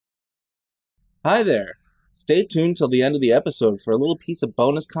Hi there. Stay tuned till the end of the episode for a little piece of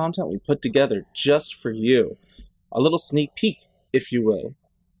bonus content we put together just for you. A little sneak peek, if you will.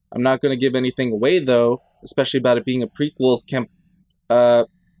 I'm not going to give anything away, though, especially about it being a prequel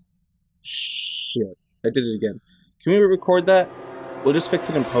Shit. I did it again. Can we record that? We'll just fix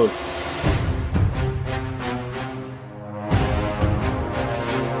it in post.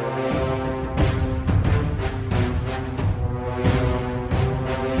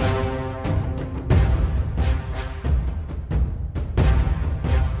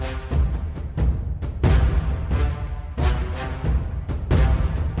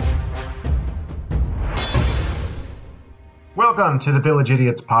 Welcome to the Village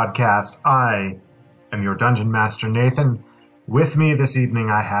Idiots podcast. I am your Dungeon Master, Nathan. With me this evening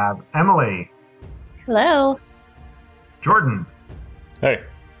I have Emily. Hello. Jordan. Hey.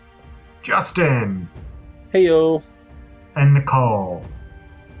 Justin. Heyo. And Nicole.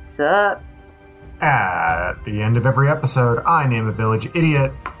 Sup? At the end of every episode, I name a village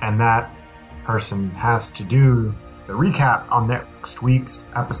idiot, and that person has to do the recap on next week's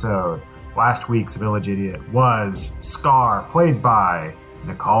episode. Last week's village idiot was Scar, played by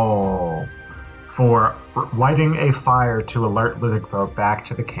Nicole, for lighting a fire to alert lizard folk back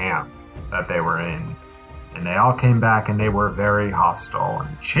to the camp that they were in. And they all came back and they were very hostile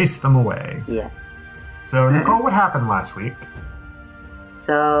and chased them away. Yeah. So, Nicole, what happened last week?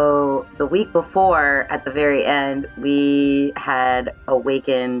 So, the week before, at the very end, we had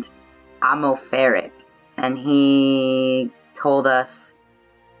awakened Aggamir, and he told us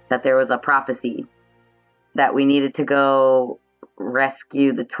that there was a prophecy that we needed to go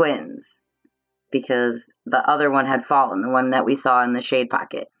rescue the twins because the other one had fallen, the one that we saw in the shade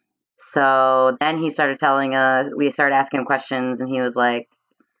pocket. So then he started telling us, we started asking him questions, and he was like,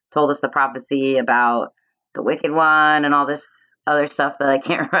 told us the prophecy about the wicked one and all this other stuff that I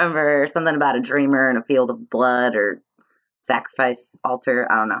can't remember, something about a dreamer in a field of blood or sacrifice altar,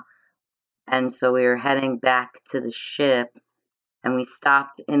 I don't know. And so we were heading back to the ship, and we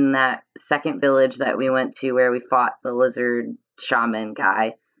stopped in that second village that we went to where we fought the lizard shaman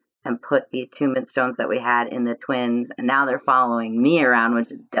guy and put the attunement stones that we had in the twins. And now they're following me around,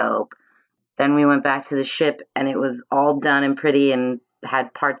 which is dope. Then we went back to the ship, and it was all done and pretty and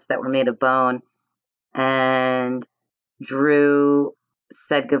had parts that were made of bone. And Drew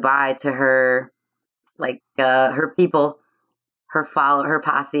said goodbye to her, her people, her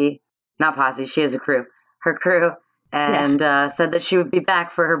posse. Not posse, she has a crew. Her crew. And said that she would be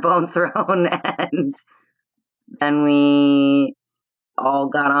back for her bone throne. And then we all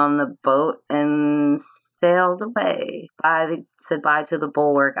got on the boat and sailed away. Said bye to the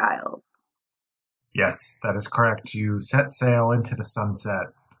Bulwark Isles. Yes, that is correct. You set sail into the sunset.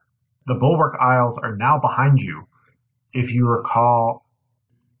 The Bulwark Isles are now behind you. If you recall,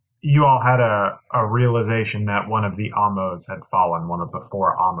 you all had a realization that one of the Amos had fallen, one of the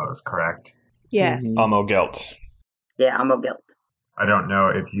 4 Amos, correct? Yes. Mm-hmm. Amo Gelt. Yeah, I'm a guilt. I don't know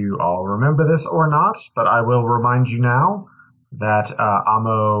if you all remember this or not, but I will remind you now that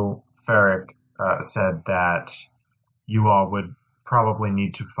Amo Ferric said that you all would probably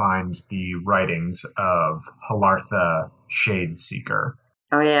need to find the writings of Halartha Shadeseeker.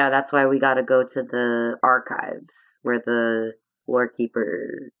 Oh yeah, that's why we gotta go to the archives where the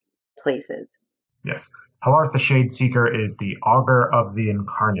Lorekeeper place is. Yes. Halartha Shadeseeker is the Augur of the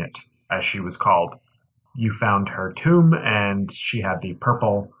Incarnate, as she was called. You found her tomb, and she had the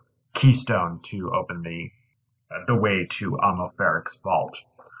purple keystone to open the way to Amoferic's vault.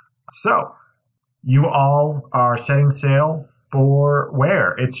 So, you all are setting sail for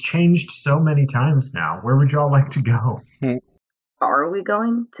where? It's changed so many times now. Where would you all like to go? Are we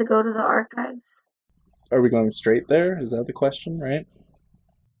going to go to the archives? Are we going straight there? Is that the question, right?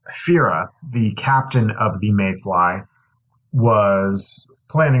 Fira, the captain of the Mayfly, was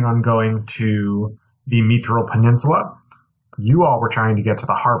planning on going to the Mithril Peninsula. You all were trying to get to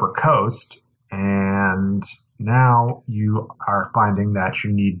the harbor coast, and now you are finding that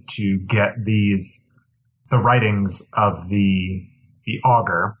you need to get the writings of the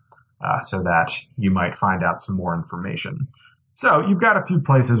Augur so that you might find out some more information. So you've got a few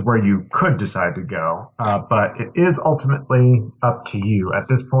places where you could decide to go, but it is ultimately up to you. At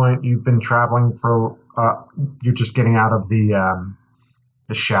this point, you've been traveling for, you're just getting out of the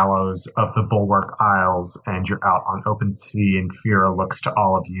shallows of the Bulwark Isles, and you're out on open sea, and Fira looks to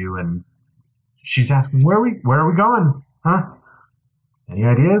all of you, and she's asking, where are we going? Huh? Any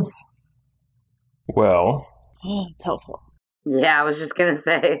ideas? Well, Oh, it's helpful. Yeah, I was just gonna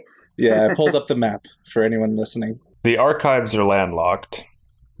say. Yeah, I pulled up the map for anyone listening. the archives are landlocked.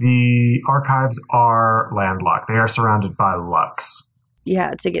 The archives are landlocked. They are surrounded by Lux.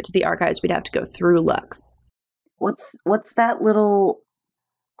 Yeah, to get to the archives, we'd have to go through Lux. What's that little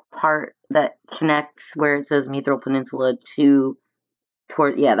part that connects where it says Mithril Peninsula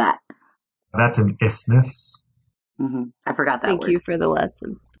that? That's an isthmus. Mm-hmm. I forgot that Thank word. you for the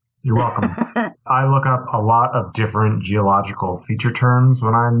lesson. You're welcome. I look up a lot of different geological feature terms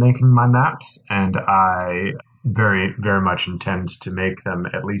when I'm making my maps, and I very, very much intend to make them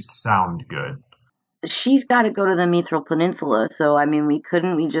at least sound good. She's got to go to the Mithril Peninsula, so I mean,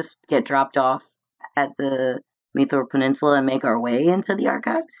 couldn't we just get dropped off at the Mithril Peninsula and make our way into the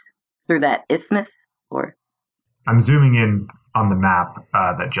archives through that isthmus? Or I'm zooming in on the map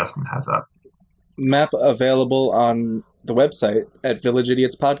that Justin has up. Map available on the website at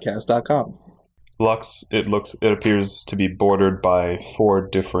villageidiotspodcast.com. Lux, it appears to be bordered by 4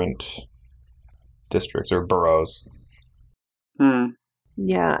 different districts or boroughs.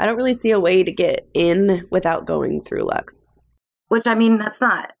 Yeah, I don't really see a way to get in without going through Lux. Which, I mean, that's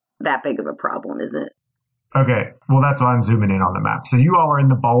not that big of a problem, is it? Okay, well, that's why I'm zooming in on the map. So you all are in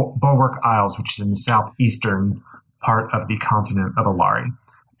the Bulwark Isles, which is in the southeastern part of the continent of Ilari.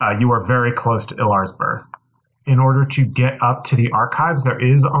 You are very close to Ilar's birth. In order to get up to the archives, there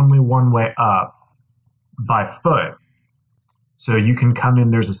is only one way up, by foot. So you can come in,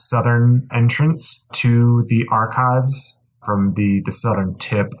 there's a southern entrance to the archives from the southern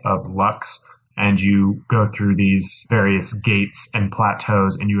tip of Lux, and you go through these various gates and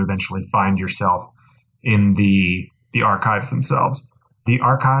plateaus, and you eventually find yourself in the archives themselves. The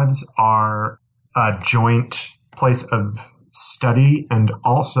archives are a joint place of study, and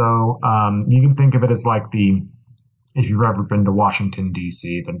also you can think of it as like if you've ever been to Washington,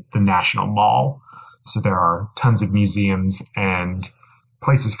 D.C., the National Mall. So there are tons of museums and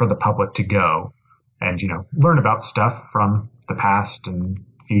places for the public to go and, learn about stuff from the past and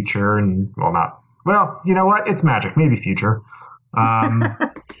future and, you know what? It's magic, maybe future.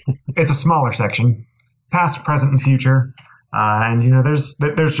 It's a smaller section, past, present, and future. And,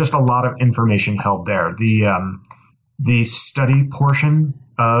 there's just a lot of information held there. The study portion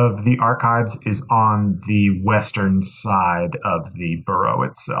of the archives is on the western side of the borough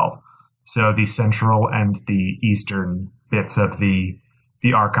itself. So the central and the eastern bits of the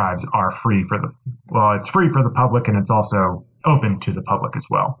archives are free it's free for the public, and it's also open to the public as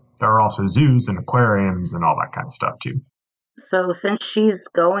well. There are also zoos and aquariums and all that kind of stuff too. So since she's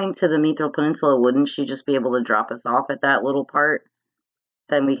going to the Mithril Peninsula, wouldn't she just be able to drop us off at that little part?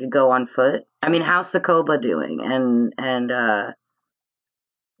 Then we could go on foot. I mean, how's Sokoba doing? And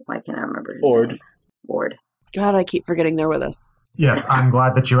why can't I remember his name? Ord. God, I keep forgetting they're with us. Yes, I'm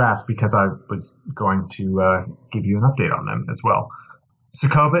glad that you asked, because I was going to give you an update on them as well.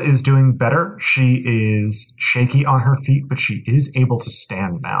 Sokoba is doing better. She is shaky on her feet, but she is able to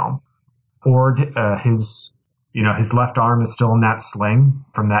stand now. Ord, his left arm is still in that sling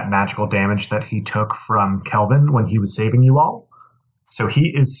from that magical damage that he took from Kelvin when he was saving you all. So he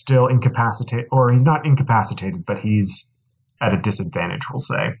is still incapacitated, or he's not incapacitated, but he's at a disadvantage, we'll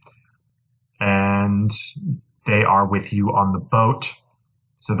say. And they are with you on the boat,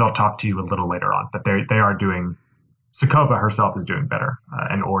 so they'll talk to you a little later on. But they are doing... Sokoba herself is doing better,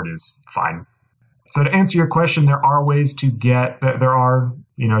 and Ord is fine. So to answer your question, there are ways to get... There are,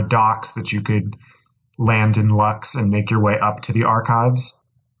 docks that you could land in Lux and make your way up to the archives,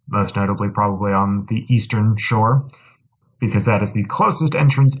 most notably probably on the eastern shore, because that is the closest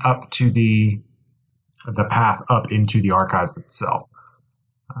entrance up to the path up into the archives itself.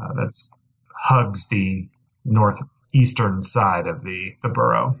 That's hugs the northeastern side of the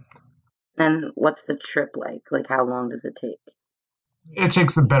borough. And what's the trip like? Like, how long does it take? It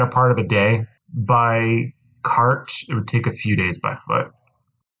takes the better part of a day. By cart, it would take a few days by foot.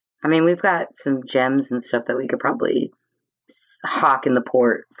 I mean, we've got some gems and stuff that we could probably hawk in the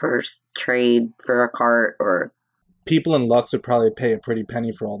port for trade for a cart, or... People in Lux would probably pay a pretty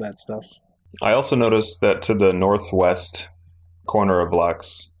penny for all that stuff. I also noticed that to the northwest corner of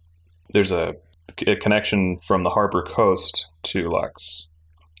Lux, there's a connection from the harbor coast to Lux.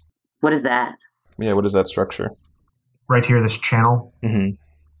 What is that? Yeah, what is that structure? Right here, this channel. Mm-hmm.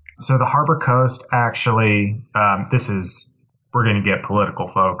 So the harbor coast actually, we're going to get political,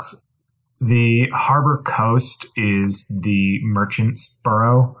 folks. The harbor coast is the merchants'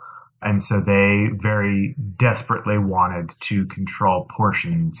 borough, and so they very desperately wanted to control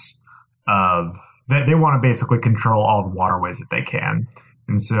portions of... They want to basically control all the waterways that they can.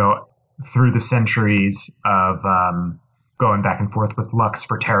 And so through the centuries of going back and forth with Lux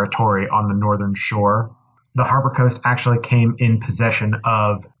for territory on the northern shore, the harbor coast actually came in possession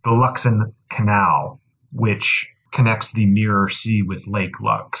of the Luxon Canal, which connects the Mirror Sea with Lake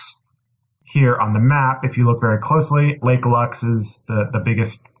Lux. here on the map, if you look very closely, Lake Lux is the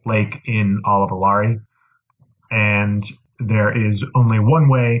biggest lake in all of Alari. And there is only one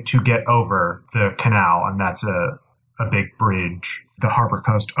way to get over the canal, and that's a big bridge. The Harbor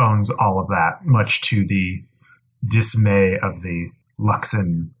Coast owns all of that, much to the dismay of the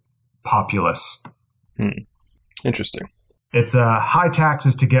Luxan populace. Interesting. It's high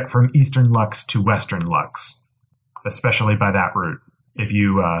taxes to get from Eastern Lux to Western Lux, especially by that route. If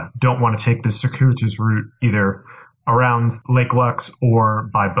you don't want to take the circuitous route either around Lake Lux or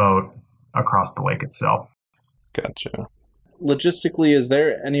by boat across the lake itself. Gotcha. Logistically, is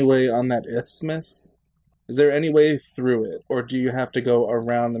there any way on that isthmus? Is there any way through it, or do you have to go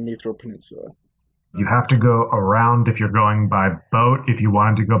around the Mithril Peninsula? You have to go around if you're going by boat. If you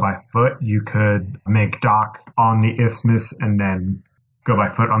wanted to go by foot, you could make dock on the isthmus and then go by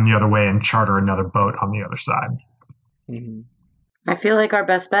foot on the other way and charter another boat on the other side. Mm-hmm. I feel like our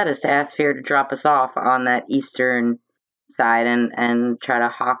best bet is to ask Fear to drop us off on that eastern side and try to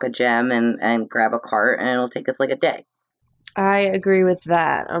hawk a gem and grab a cart, and it'll take us like a day. I agree with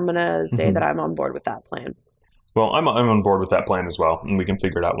that. I'm going to say that I'm on board with that plan. Well, I'm on board with that plan as well, and we can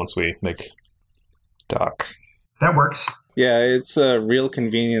figure it out once we make dock. That works. Yeah, it's real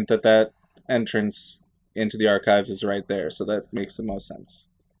convenient that entrance into the archives is right there, so that makes the most sense.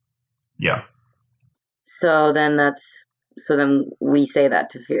 Yeah. So then we say that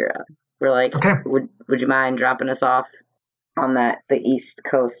to Fira. We're like, okay. Would you mind dropping us off on the east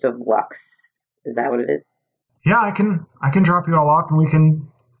coast of Lux? Is that what it is? Yeah, I can drop you all off and we can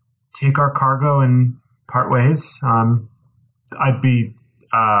take our cargo and part ways. I'd be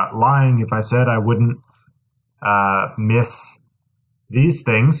lying if I said I wouldn't miss these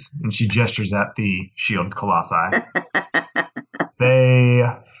things. And she gestures at the shield colossi. They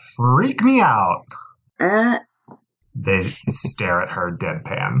freak me out. They stare at her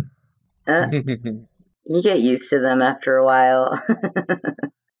deadpan. You get used to them after a while.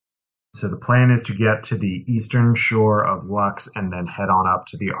 So the plan is to get to the eastern shore of Lux and then head on up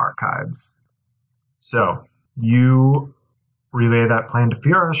to the archives. So you relay that plan to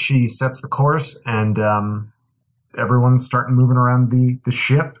Fira. She sets the course, and everyone's starting moving around the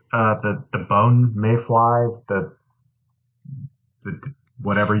ship. The bone mayfly, the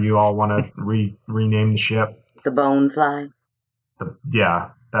whatever you all want to rename the ship. The bone fly.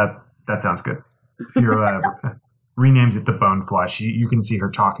 Yeah, that sounds good. Fira renames it the Bonefly. You can see her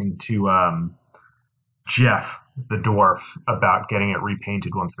talking to Jeff, the dwarf, about getting it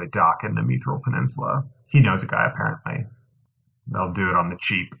repainted once they dock in the Mithril Peninsula. He knows a guy, apparently. They'll do it on the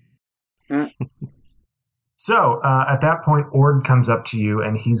cheap. So, at that point, Ord comes up to you,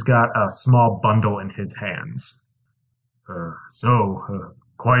 and he's got a small bundle in his hands.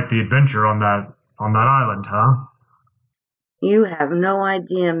 Quite the adventure on that island, huh? You have no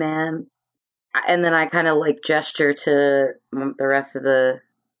idea, man. And then I kind of gesture to the rest of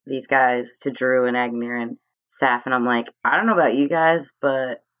these guys, to Drew and Aggamir and Saph, and I'm like, I don't know about you guys,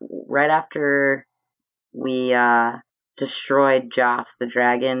 but right after we destroyed Joss the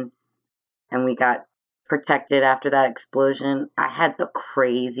dragon and we got protected after that explosion, I had the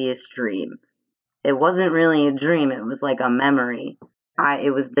craziest dream. It wasn't really a dream, it was like a memory.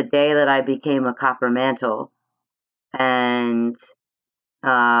 It was the day that I became a copper mantle, and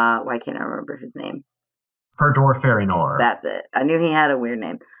why can't I remember his name? Perdor Ferinor. That's it. I knew he had a weird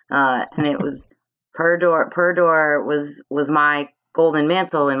name. And it was Perdor. Perdor was my golden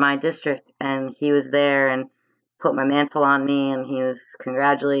mantle in my district, and he was there and put my mantle on me, and he was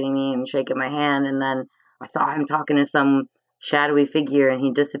congratulating me and shaking my hand, and then I saw him talking to some shadowy figure, and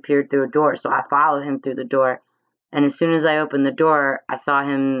he disappeared through a door, so I followed him through the door, and as soon as I opened the door, I saw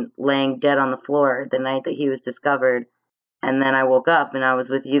him laying dead on the floor the night that he was discovered. And then I woke up and I was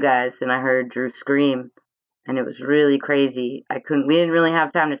with you guys and I heard Drew scream, and it was really crazy. We didn't really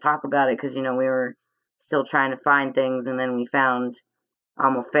have time to talk about it because, we were still trying to find things, and then we found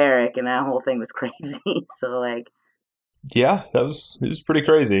Amorpheric, and that whole thing was crazy. So yeah, it was pretty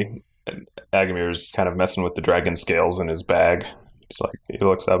crazy. And Aggamir's kind of messing with the dragon scales in his bag. It's like, he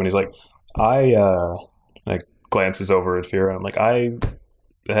looks up and he's like, glances over at Fira. I'm like, I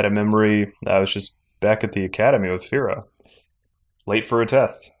had a memory. I was just back at the academy with Fira. Late for a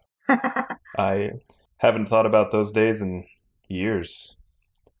test. I haven't thought about those days in years.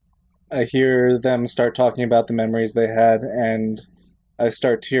 I hear them start talking about the memories they had, and I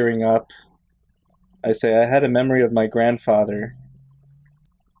start tearing up. I say, I had a memory of my grandfather.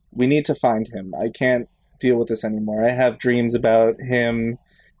 We need to find him. I can't deal with this anymore. I have dreams about him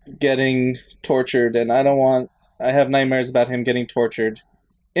getting tortured, and I have nightmares about him getting tortured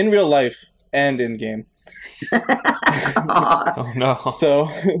in real life and in game. Oh no. So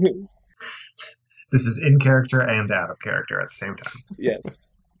This is in character and out of character at the same time.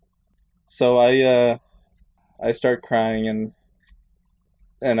 Yes. So I start crying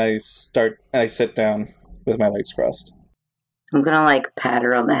and I sit down with my legs crossed. I'm gonna like pat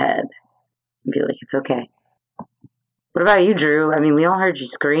her on the head and be like, "It's okay." What about you, Drew? I mean, we all heard you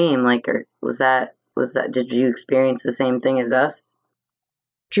scream. Like, or was that? Did you experience the same thing as us?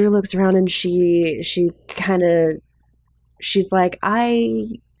 Drew looks around and she's like, I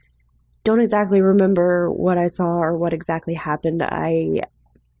don't exactly remember what I saw or what exactly happened. I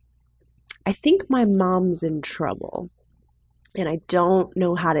think my mom's in trouble. And I don't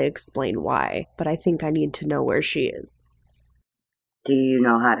know how to explain why, but I think I need to know where she is. Do you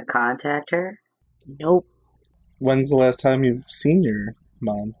know how to contact her? Nope. When's the last time you've seen your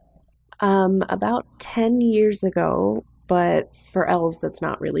mom? About 10 years ago, but for elves, that's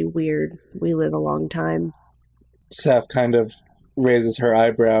not really weird. We live a long time. Saph kind of raises her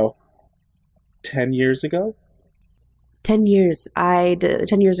eyebrow. 10 years ago? 10 years.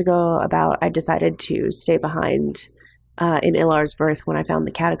 10 years ago, I decided to stay behind in Ilar's birth when I found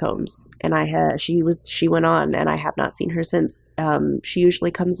the catacombs, and she went on, and I have not seen her since. She usually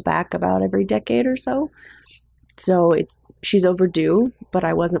comes back about every decade or so, so she's overdue. But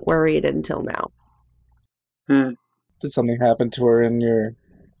I wasn't worried until now. Did something happen to her in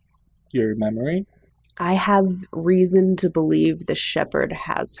your memory? I have reason to believe the shepherd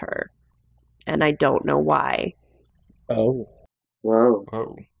has her, and I don't know why. Oh. Whoa.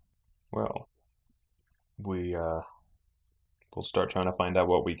 Oh. Well, we'll start trying to find out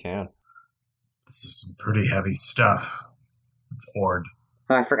what we can. This is some pretty heavy stuff. It's Ord.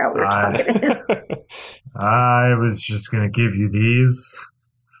 Oh, I forgot we were talking to him. I was just going to give you these.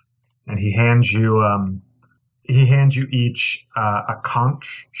 And he hands you each a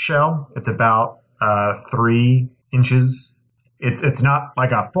conch shell. It's about 3 inches. It's not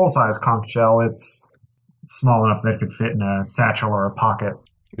like a full-size conch shell. It's small enough that it could fit in a satchel or a pocket.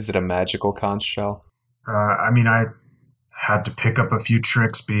 Is it a magical conch shell? I had to pick up a few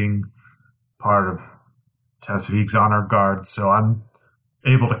tricks being part of Tasvig's honor guard, so I'm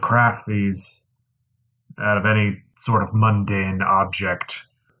able to craft these out of any sort of mundane object.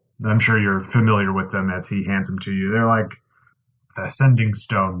 I'm sure you're familiar with them as he hands them to you. They're like the sending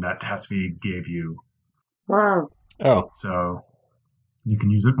stone that Tasvig gave you. Wow. Oh. So you can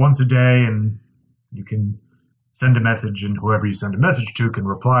use it once a day, and you can send a message, and whoever you send a message to can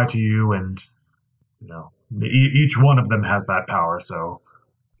reply to you, and each one of them has that power. So,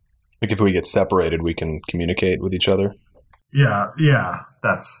 like, if we get separated, we can communicate with each other. Yeah,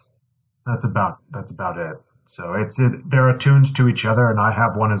 that's about it. So they're attuned to each other, and I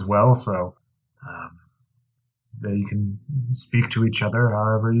have one as well. So, you can speak to each other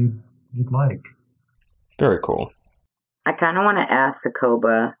however you'd like. Very cool. I kind of want to ask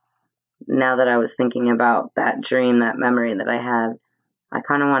Sakoba, now that I was thinking about that dream, that memory that I had, I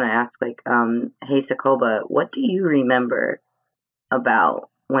kind of want to ask, like, hey, Sakoba, what do you remember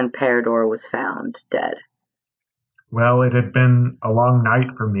about when Peridor was found dead? Well, it had been a long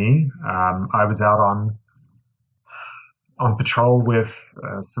night for me. I was out on patrol with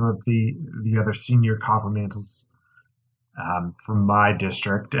some of the other senior copper mantles from my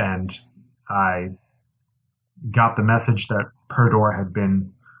district, and I got the message that Peridor had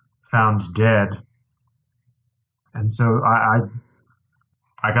been found dead. And so I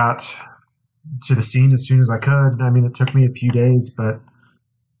got to the scene as soon as I could. I mean, it took me a few days, but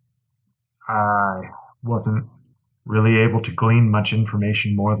I wasn't really able to glean much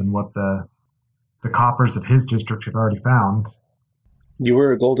information more than what the coppers of his district had already found. You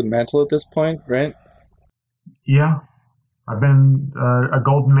were a golden mantle at this point, right? Yeah. I've been a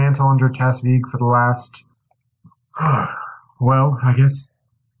golden mantle under Tasvig for the last... well, I guess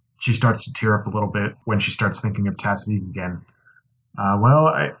she starts to tear up a little bit when she starts thinking of Tasvig again. I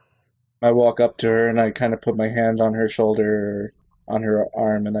walk up to her and I kind of put my hand on her shoulder, on her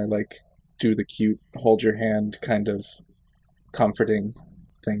arm, and I do the cute hold your hand kind of comforting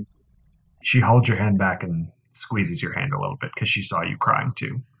thing. She holds your hand back and squeezes your hand a little bit because she saw you crying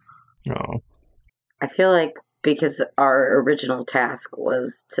too. Oh. I feel like because our original task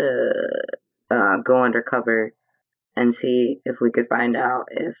was to go undercover and see if we could find out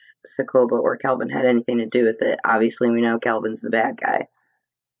if Sakoba or Kelvin had anything to do with it. Obviously, we know Kelvin's the bad guy.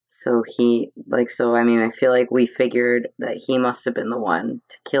 So I feel like we figured that he must have been the one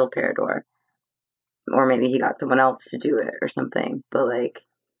to kill Peridor. Or maybe he got someone else to do it or something. But,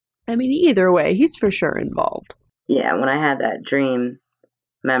 either way, he's for sure involved. Yeah, when I had that dream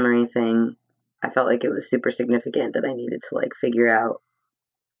memory thing, I felt like it was super significant that I needed to, figure out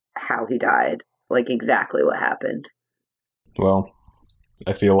how he died. Exactly what happened. Well,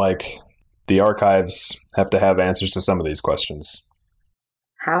 I feel like the archives have to have answers to some of these questions.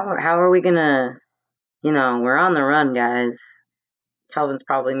 How are we gonna, we're on the run, guys. Kelvin's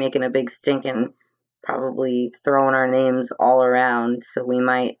probably making a big stink and probably throwing our names all around, so we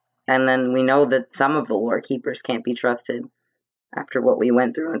might, and then we know that some of the lore keepers can't be trusted after what we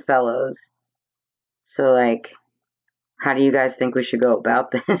went through in Fellows. So, how do you guys think we should go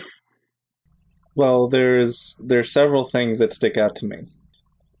about this? Well, there's several things that stick out to me.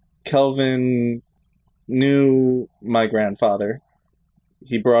 Kelvin knew my grandfather.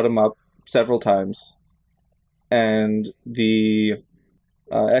 He brought him up several times. And the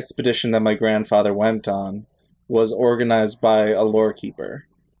expedition that my grandfather went on was organized by a lore keeper.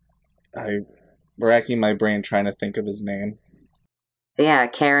 I'm racking my brain trying to think of his name. Yeah,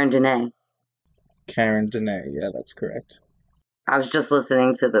 Karen Dene. Karen Dene, yeah, that's correct. I was just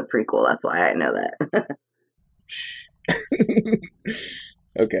listening to the prequel, that's why I know that. Shh.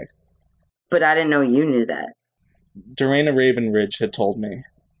 Okay. But I didn't know you knew that. Dorena Ravenridge had told me.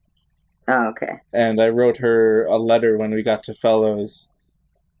 Oh, okay. And I wrote her a letter when we got to Fellows.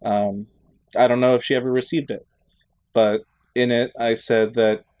 I don't know if she ever received it, but in it I said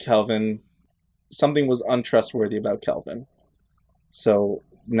that something was untrustworthy about Kelvin. So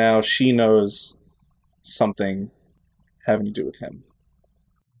now she knows something having to do with him.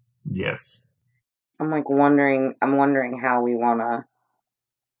 Yes. I'm wondering how we want to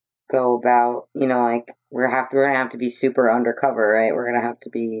go about, we're going to have to be super undercover, right? We're going to have to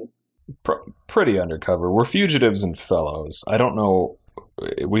be pretty undercover. We're fugitives and Fellows.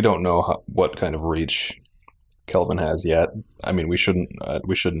 We don't know what kind of reach Kelvin has yet. I mean, we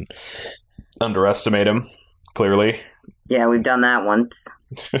shouldn't underestimate him, clearly. Yeah, we've done that once.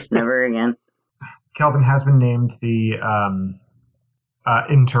 Never again. Kelvin has been named the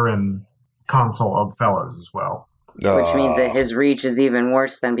interim consul of Fellows as well. Which means that his reach is even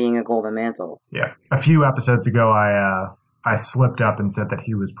worse than being a golden mantle. Yeah. A few episodes ago, I slipped up and said that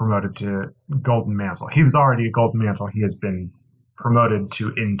he was promoted to golden mantle. He was already a golden mantle. He has been promoted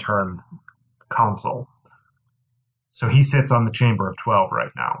to interim consul. So he sits on the Chamber of 12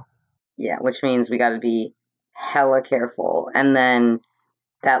 right now. Yeah, which means we got to be hella careful. And then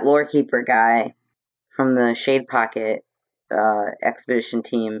that lore keeper guy from the Shade Pocket expedition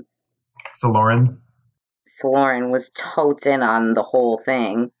team, Saloran was totes in on the whole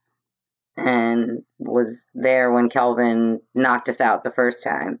thing and was there when Kelvin knocked us out the first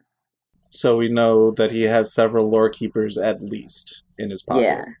time. So we know that he has several lore keepers at least in his pocket.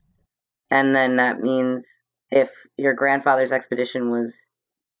 Yeah. And then that means if your grandfather's expedition was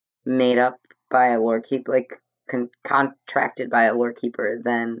made up by a lore keeper, contracted by a lore keeper,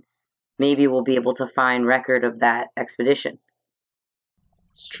 then maybe we'll be able to find record of that expedition.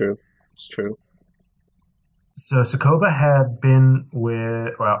 It's true. So Sokoba had been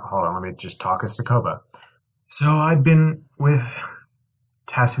with... Well, hold on, let me just talk as Sokoba. So I'd been with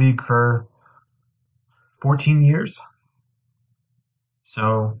Tasvig for 14 years.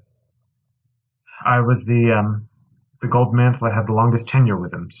 So I was the gold mantle that had the longest tenure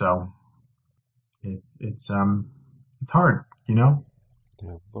with him. So it's hard, Yeah,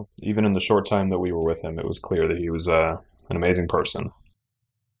 well, even in the short time that we were with him, it was clear that he was an amazing person.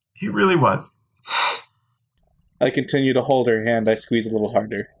 He really was. I continue to hold her hand. I squeeze a little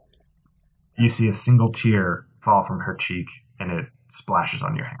harder. You see a single tear fall from her cheek, and it splashes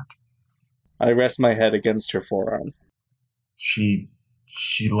on your hand. I rest my head against her forearm. She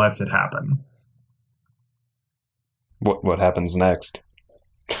lets it happen. What happens next?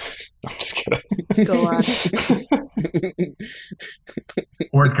 I'm just kidding. Go on.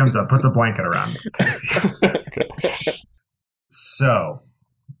 Word comes up, puts a blanket around me. Okay. So,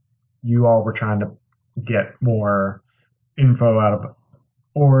 you all were trying to get more info out of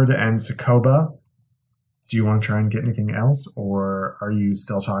Ord and Sokoba. Do you want to try and get anything else, or are you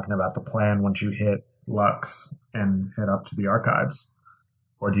still talking about the plan once you hit Lux and head up to the archives?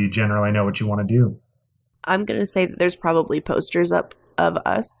 Or do you generally know what you want to do? I'm going to say that there's probably posters up of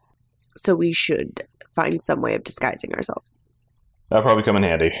us, so we should find some way of disguising ourselves. That'll probably come in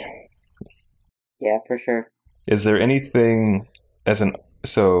handy. Yeah, for sure. Is there anything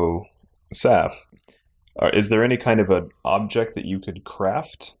Saph, is there any kind of an object that you could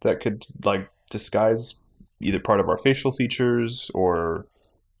craft that could disguise either part of our facial features or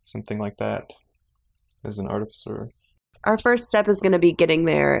something like that as an artificer? Our first step is going to be getting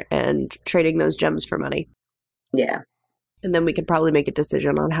there and trading those gems for money. Yeah. And then we could probably make a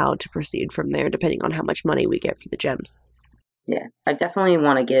decision on how to proceed from there, depending on how much money we get for the gems. Yeah. I definitely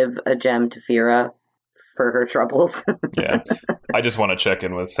want to give a gem to Fira for her troubles. Yeah. I just want to check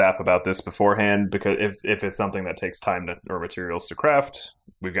in with Saph about this beforehand, because if it's something that takes time or materials to craft,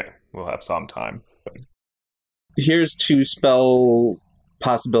 we'll have some time. Here's 2 spell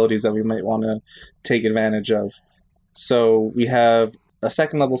possibilities that we might want to take advantage of. So we have a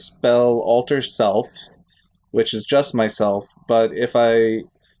 2nd level spell, Alter Self, which is just myself, but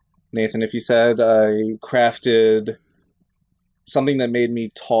Nathan, if you said I crafted something that made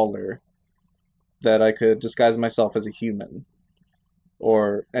me taller, that I could disguise myself as a human,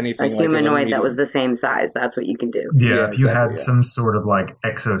 or anything a like humanoid that was the same size, that's what you can do. Yeah, if you had some sort of like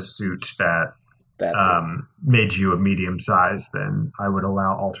exosuit that made you a medium size, then I would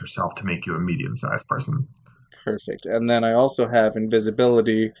allow Alter Self to make you a medium sized person. Perfect. And then I also have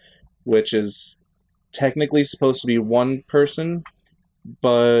invisibility, which is technically supposed to be 1 person,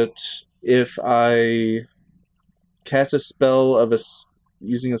 but if I cast a spell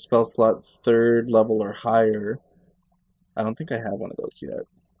using a spell slot 3rd level or higher, I don't think I have one of those yet.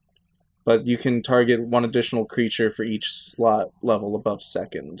 But you can target 1 additional creature for each slot level above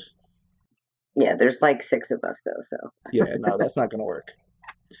 2nd. Yeah, there's like 6 of us, though, so... Yeah, no, that's not going to work.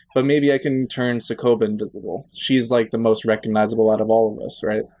 But maybe I can turn Sokoba invisible. She's like the most recognizable out of all of us,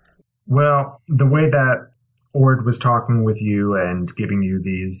 right? Well, the way that Ord was talking with you and giving you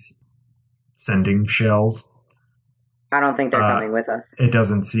these sending shells... I don't think they're coming with us. It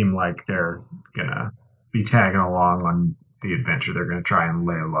doesn't seem like they're going to be tagging along on the adventure. They're going to try and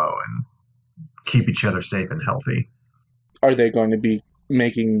lay low and keep each other safe and healthy. Are they going to be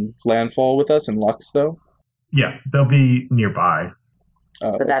making landfall with us in Lux, though? Yeah, they'll be nearby.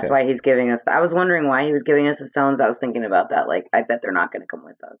 But that's why he's giving us... I was wondering why he was giving us the stones. I was thinking about that. Like, I bet they're not going to come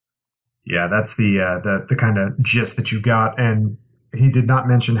with us. Yeah, that's the kind of gist that you got. And he did not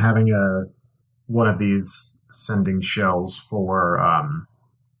mention having one of these sending shells for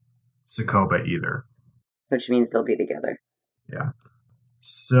Sokoba either. Which means they'll be together. Yeah.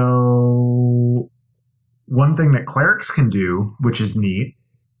 So one thing that clerics can do, which is neat,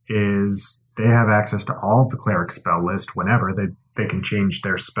 is they have access to all of the cleric spell list whenever. They can change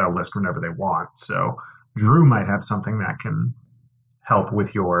their spell list whenever they want. So Drew might have something that can help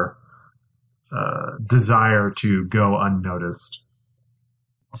with your desire to go unnoticed.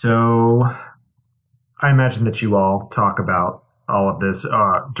 So I imagine that you all talk about all of this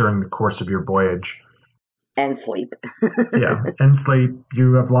during the course of your voyage. And sleep. Yeah, and sleep.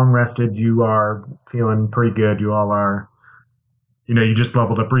 You have long rested. You are feeling pretty good. You all are, you just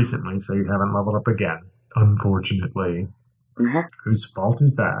leveled up recently, so you haven't leveled up again, unfortunately. Mm-hmm. Whose fault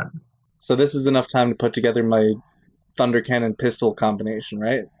is that? So this is enough time to put together my thunder cannon pistol combination,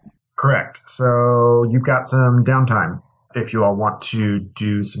 right? Correct. So you've got some downtime if you all want to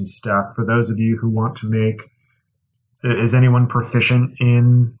do some stuff. For those of you who want to make... Is anyone proficient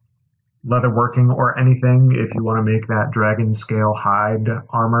in leatherworking or anything? If you want to make that dragon scale hide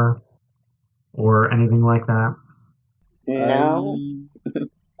armor or anything like that? No.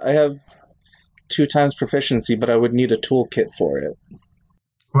 I have 2 times proficiency, but I would need a toolkit for it.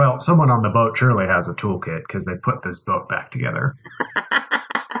 Well, someone on the boat surely has a toolkit because they put this boat back together.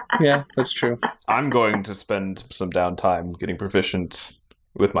 Yeah, that's true. I'm going to spend some downtime getting proficient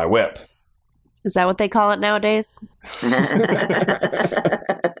with my whip. Is that what they call it nowadays?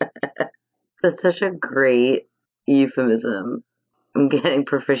 That's such a great euphemism. I'm getting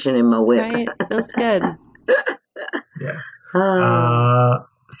proficient in my whip. Right? That's good. Yeah.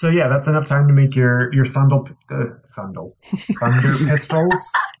 So yeah, that's enough time to make your thunder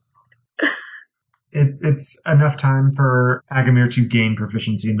pistols. It's enough time for Aggamir to gain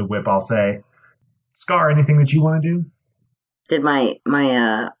proficiency in the whip, I'll say. Scar, anything that you want to do? Did my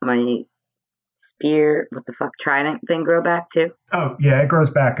spear, what the fuck, trident thing grow back too? Oh, yeah, it grows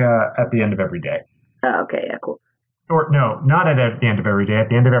back at the end of every day. Oh, okay, yeah, cool. Or no, not at the end of every day. At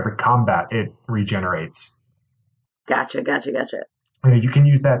the end of every combat, it regenerates. Gotcha. You can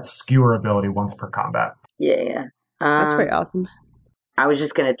use that skewer ability once per combat. Yeah. That's pretty awesome. I was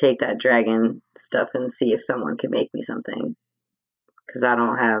just going to take that dragon stuff and see if someone can make me something. Because I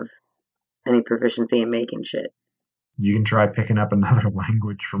don't have any proficiency in making shit. You can try picking up another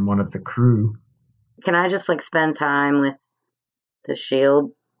language from one of the crew. Can I just spend time with the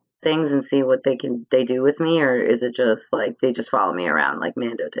shield things and see what they do with me? Or is it just they just follow me around like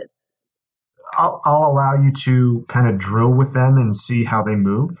Mando did? I'll allow you to kind of drill with them and see how they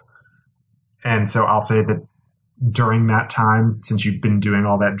move. And so I'll say that during that time, since you've been doing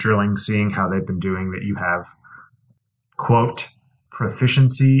all that drilling, seeing how they've been doing, that you have, quote,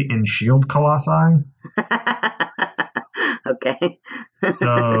 proficiency in shield colossi. Okay.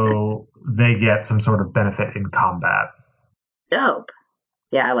 So they get some sort of benefit in combat. Dope.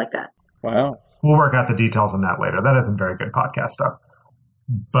 Yeah, I like that. Wow. We'll work out the details on that later. That isn't very good podcast stuff.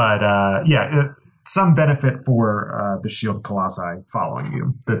 But some benefit for the shield colossi following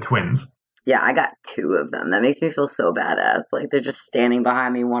you, the twins. Yeah, I got 2 of them. That makes me feel so badass. Like, they're just standing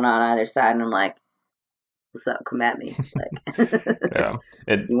behind me, one on either side, and I'm like, what's up? Come at me. Like, Yeah.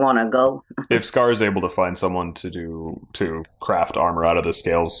 You want to go? If Scar is able to find someone to craft armor out of the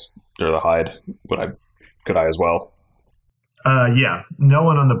scales or the hide, could I as well? Yeah. No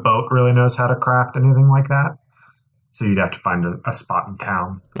one on the boat really knows how to craft anything like that. So you'd have to find a spot in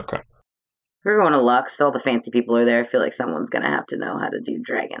town. Okay. We're going to Lux. All the fancy people are there. I feel like someone's going to have to know how to do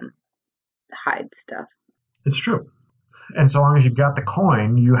dragon hide stuff. It's true. And so long as you've got the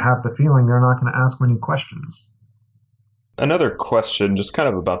coin, you have the feeling they're not going to ask many questions. Another question, just kind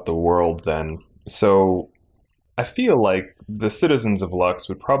of about the world then. So I feel like the citizens of Lux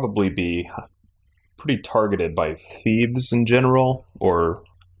would probably be pretty targeted by thieves in general, or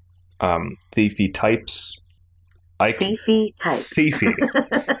thiefy types. Thiefy types.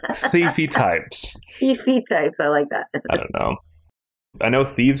 Thiefy types. Thiefy types, I like that. I don't know. I know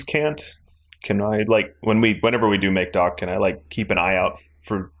thieves can't. Can I, like, whenever we do make dock, can I, like, keep an eye out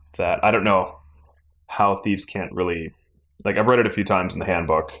for that? I don't know how thieves can't really, like, I've read it a few times in the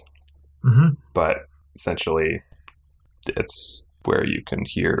handbook, but essentially it's where you can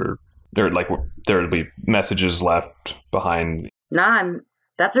hear, there'll be messages left behind.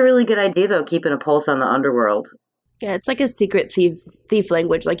 That's a really good idea, though, keeping a pulse on the underworld. Yeah, it's like a secret thief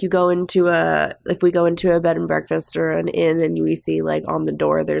language. Like, we go into a bed and breakfast or an inn, and we see, like, on the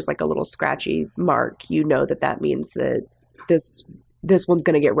door there's like a little scratchy mark. You know that means that this one's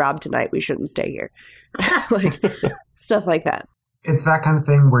going to get robbed tonight. We shouldn't stay here. Like, stuff like that. It's that kind of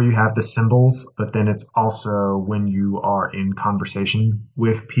thing where you have the symbols, but then it's also when you are in conversation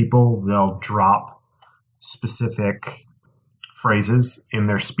with people, they'll drop specific phrases in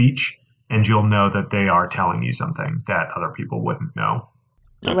their speech, and you'll know that they are telling you something that other people wouldn't know.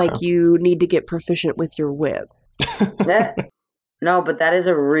 Okay. Like, you need to get proficient with your whip. No, but that is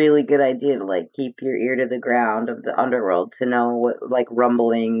a really good idea to, like, keep your ear to the ground of the underworld to know what, like,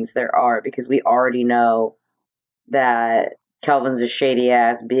 rumblings there are, because we already know that Kelvin's a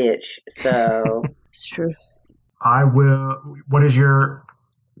shady-ass bitch, so... It's true. I will... What is your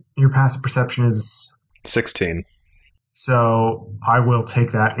passive perception is... 16. So I will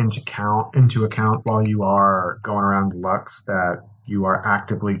take that into account while you are going around Lux, that you are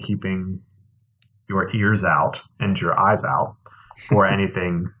actively keeping your ears out and your eyes out for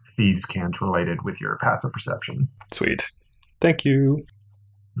anything thieves can't related with your passive perception. Sweet. Thank you.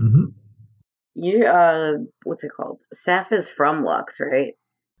 Mm-hmm. You, what's it called? Saph is from Lux, right?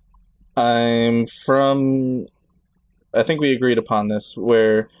 I'm from... I think we agreed upon this,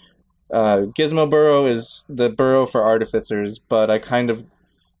 where... Gizmo Burrow is the burrow for artificers, but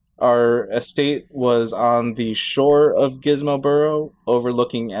our estate was on the shore of Gizmo Burrow,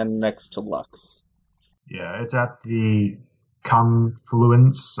 overlooking and next to Lux. Yeah, it's at the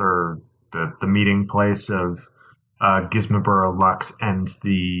confluence, or the meeting place of Gizmo Burrow, Lux, and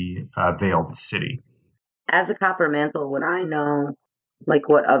the Veiled City. As a copper mantle, would I know, like,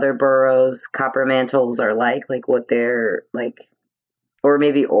 what other burrows copper mantles are like what they're, like... Or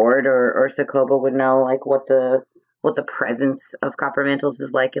maybe Ord or Sokoba would know, like, what the presence of copper mantles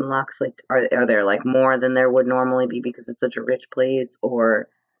is like in Lux. Like, are there, like, more than there would normally be because it's such a rich place? Or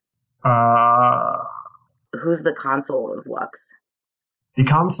who's the consul of Lux? The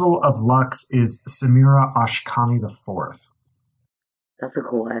consul of Lux is Samira Ashkani IV. That's a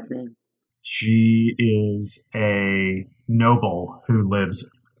cool ass name. She is a noble who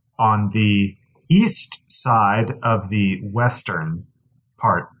lives on the east side of the western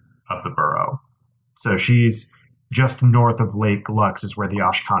part of the borough. So she's just north of Lake Lux is where the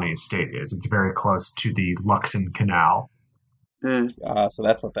Ashkani estate is. It's very close to the Luxon Canal. So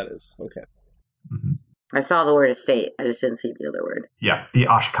that's what that is. Okay. Mm-hmm. I saw the word estate. I just didn't see the other word. Yeah, the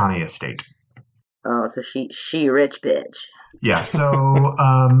Ashkani estate. Oh, so she rich bitch. Yeah, so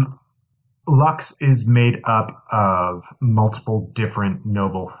Lux is made up of multiple different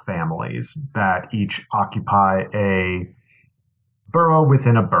noble families that each occupy a borough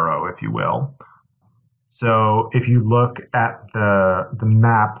within a borough, if you will. So if you look at the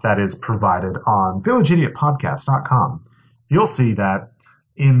map that is provided on villageidiotpodcast.com, you'll see that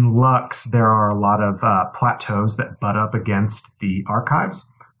in Lux there are a lot of plateaus that butt up against the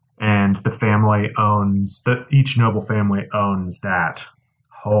archives, and each noble family owns that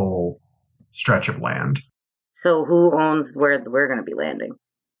whole stretch of land. So who owns where we're going to be landing?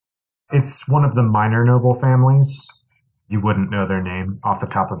 It's one of the minor noble families. You wouldn't know their name off the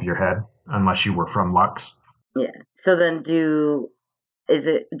top of your head unless you were from Lux. Yeah. So then do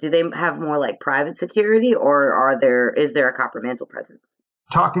Do they have more like private security, or is there a Copper Mantle presence?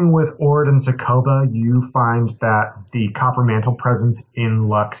 Talking with Ord and Sokoba, you find that the Copper Mantle presence in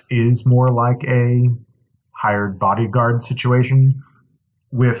Lux is more like a hired bodyguard situation,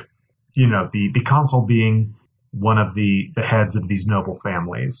 with, the consul being one of the heads of these noble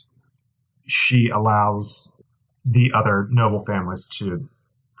families. She allows the other noble families to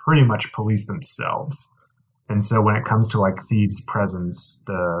pretty much police themselves. And so when it comes to like thieves' presence,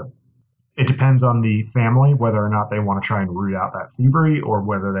 it depends on the family whether or not they want to try and root out that thievery or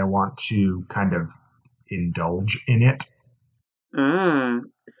whether they want to kind of indulge in it.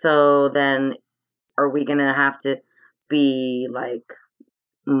 So then are we going to have to be like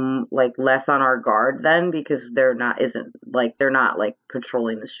less on our guard then, because they're not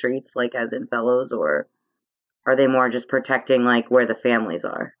patrolling the streets like as in Fellows, or are they more just protecting like where the families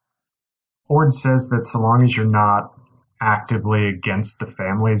are? Ord says that so long as you're not actively against the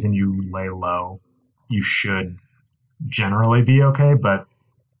families and you lay low, you should generally be okay, but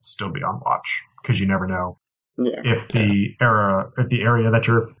still be on watch, because you never know if the area that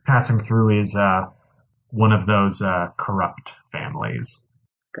you're passing through is one of those corrupt families.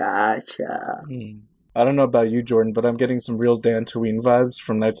 Gotcha. I don't know about you, Jordan, but I'm getting some real Dantooine vibes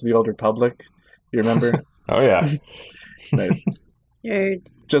from Knights of the Old Republic. You remember? Oh, yeah. Nice.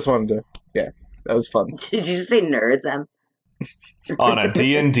 Nerds. Just wanted to... Yeah, that was fun. Did you just say nerds, Em? On a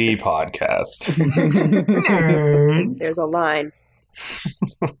D&D podcast. Nerds. There's a line.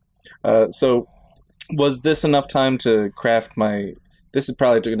 So, was this enough time to craft my... This is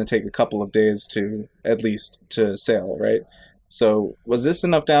probably going to take a couple of days at least to sail, right? So, was this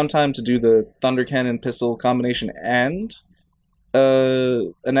enough downtime to do the thunder cannon pistol combination and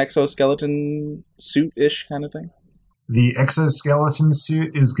an exoskeleton suit-ish kind of thing? The exoskeleton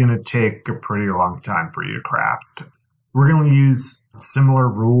suit is going to take a pretty long time for you to craft. We're going to use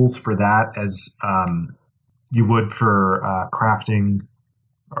similar rules for that as you would for crafting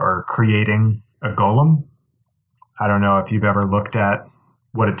or creating a golem. I don't know if you've ever looked at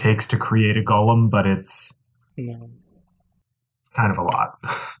what it takes to create a golem, but it's kind of a lot.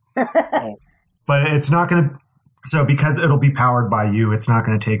 But it's not going to... So because it'll be powered by you, it's not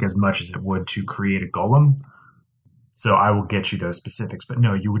going to take as much as it would to create a golem. So I will get you those specifics. But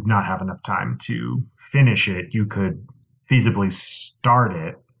no, you would not have enough time to finish it. You could feasibly start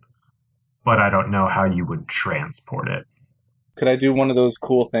it, but I don't know how you would transport it. Could I do one of those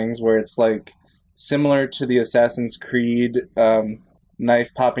cool things where it's like similar to the Assassin's Creed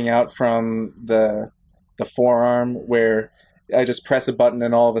knife popping out from the forearm, where I just press a button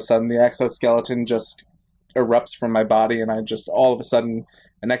and all of a sudden the exoskeleton just erupts from my body and I just all of a sudden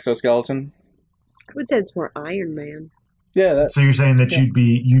an exoskeleton? I would say it's more Iron Man. Yeah. So you're saying that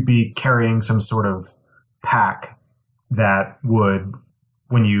you'd be carrying some sort of pack that would,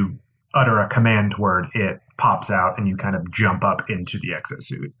 when you utter a command word, it pops out and you kind of jump up into the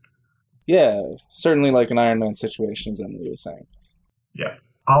exosuit. Yeah, certainly like an Iron Man situation, as Emily was saying. Yeah,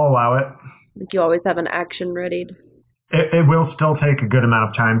 I'll allow it. Like you always have an action readied. It will still take a good amount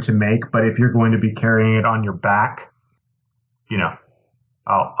of time to make, but if you're going to be carrying it on your back,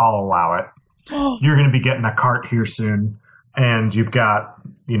 I'll allow it. You're going to be getting a cart here soon, and you've got,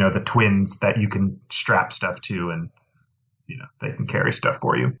 the twins that you can strap stuff to, and, they can carry stuff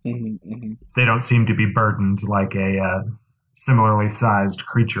for you. Mm-hmm, mm-hmm. They don't seem to be burdened like a similarly sized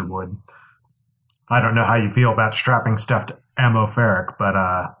creature would. I don't know how you feel about strapping stuff to Ammoferic, but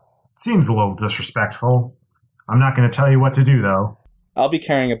it seems a little disrespectful. I'm not going to tell you what to do, though. I'll be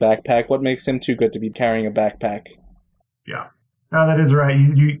carrying a backpack. What makes him too good to be carrying a backpack? Yeah. Oh, that is right.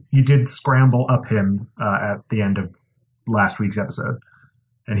 You did scramble up him at the end of last week's episode,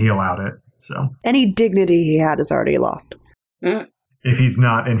 and he allowed it. So any dignity he had is already lost. If he's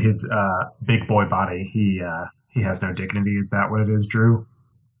not in his big boy body, he has no dignity. Is that what it is, Drew?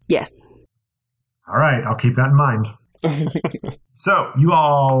 Yes. All right, I'll keep that in mind. So you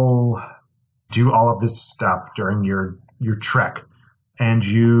all do all of this stuff during your trek, and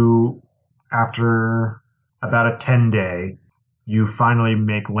you, after about a 10-day, you finally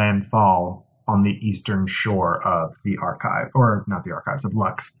make landfall on the eastern shore of the archive, or not the archives, of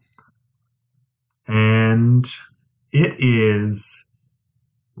Lux. And it is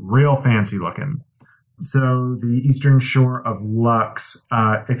real fancy looking. So the eastern shore of Lux,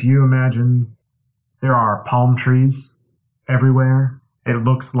 if you imagine, there are palm trees everywhere. It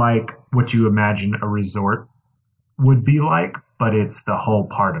looks like what you imagine a resort would be like, but it's the whole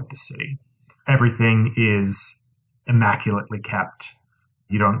part of the city. Everything is immaculately kept.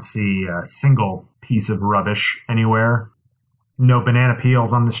 You don't see a single piece of rubbish anywhere. No banana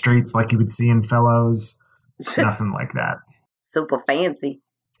peels on the streets like you would see in Fellows. Nothing like that. super fancy.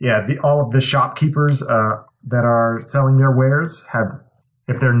 Yeah, all of the shopkeepers that are selling their wares have,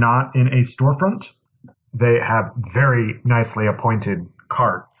 if they're not in a storefront, they have very nicely appointed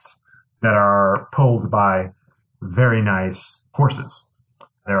carts that are pulled by very nice horses.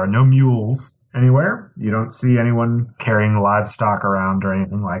 There are no mules anywhere. You don't see anyone carrying livestock around or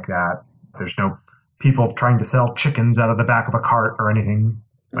anything like that. There's no people trying to sell chickens out of the back of a cart or anything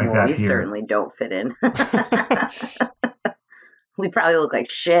like that we here. certainly don't fit in. We probably look like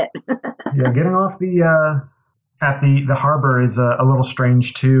shit. Yeah, getting off at the harbor is a little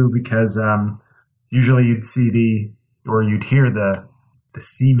strange too, because usually you'd you'd hear the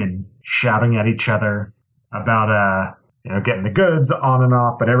seamen shouting at each other about getting the goods on and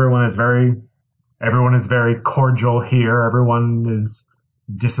off, but everyone is very cordial here. Everyone is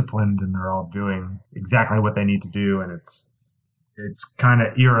disciplined, and they're all doing exactly what they need to do, and it's kind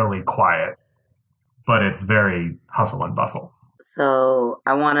of eerily quiet, but it's very hustle and bustle. So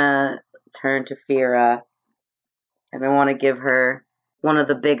I want to turn to Fira, and I want to give her one of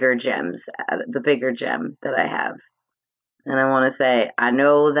the bigger gems, the bigger gem that I have. And I want to say, I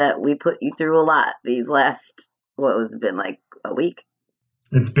know that we put you through a lot these last, been like a week?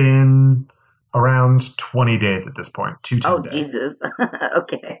 It's been around 20 days at this point. 10 days. Oh, Jesus.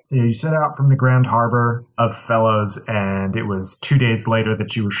 Okay. Yeah, you set out from the Grand Harbor of Fellows, and it was 2 days later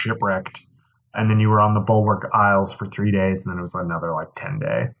that you were shipwrecked. And then you were on the Bulwark Isles for 3 days, and then it was another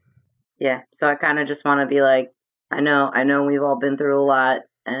 10-day. Yeah, so I kind of just want to be like, I know we've all been through a lot,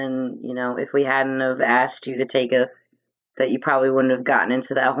 and, if we hadn't have asked you to take us, that you probably wouldn't have gotten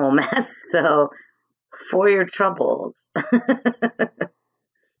into that whole mess. So, for your troubles.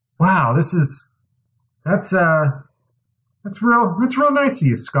 Wow, that's real nice of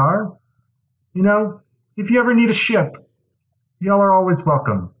you, Scar. If you ever need a ship, y'all are always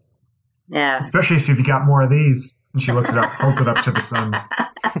welcome. Yeah. Especially if you've got more of these. And she holds it up to the sun.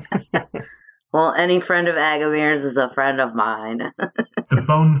 Well, any friend of Aggamir's is a friend of mine. The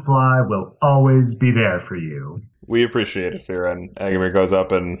bonefly will always be there for you. We appreciate it, Fira. And Aggamir goes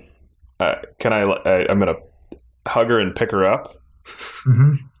up and I'm going to hug her and pick her up.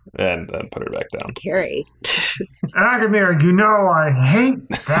 Mm-hmm. And then put her back down. Scary. Aggamir, I hate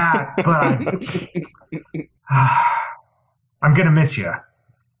that, but I'm going to miss you.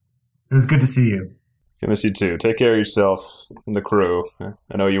 It was good to see you. I miss you too. Take care of yourself and the crew.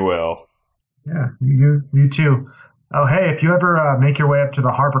 I know you will. Yeah, you too. Oh, hey, if you ever make your way up to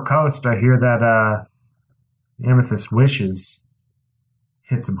the harbor coast, I hear that the Amethyst Wishes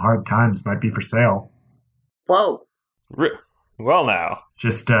hit some hard times. Might be for sale. Whoa. Well, now.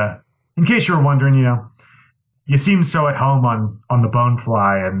 Just in case you were wondering, you seem so at home on the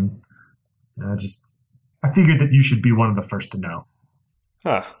bonefly, and I figured that you should be one of the first to know.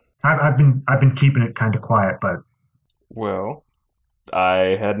 Huh. I've been keeping it kind of quiet, but well,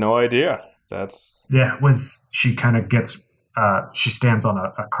 I had no idea. She kind of gets she stands on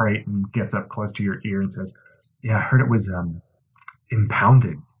a crate and gets up close to your ear and says, "Yeah, I heard it was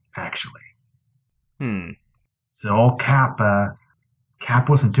impounded, actually." So old Cap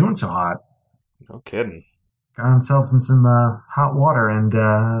wasn't doing so hot. No kidding. Got themselves in some hot water, and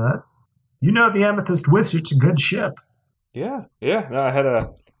the Amethyst Wish, it's a good ship. Yeah. No, I had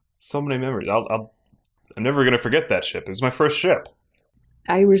so many memories. I'm never going to forget that ship. It was my first ship.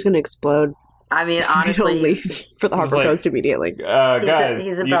 Aggamir's going to explode. I mean, You honestly, don't leave for the harbor coast immediately. Guys,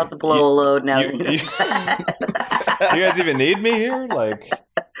 he's about to blow a load now. You guys even need me here?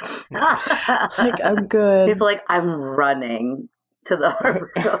 I'm good. He's like, I'm running to the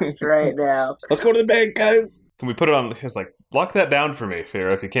harbor coast right now. Let's go to the bank, guys. Can we put it on? He's like, lock that down for me,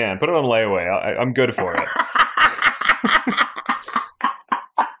 Fira, if you can. Put it on layaway. I'm good for it.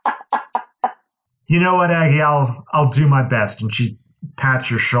 You know what, Aggie? I'll do my best. And she pats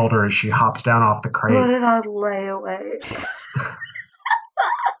your shoulder as she hops down off the crate. Put it on layaway.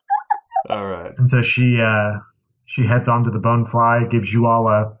 All right. And so she heads onto the bonefly, gives you all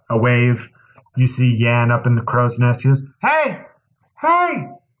a wave. You see Yan up in the crow's nest. He goes, Hey,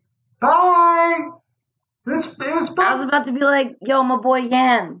 bye. It was fun. I was about to be like, yo, my boy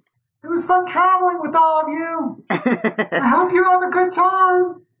Yan. It was fun traveling with all of you. I hope you have a good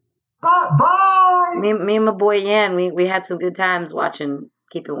time. Bye. Me and my boy Yan, we had some good times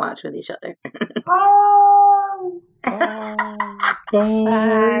keeping watch with each other. Bye.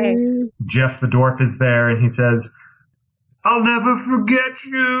 Jeff the dwarf is there, and he says, I'll never forget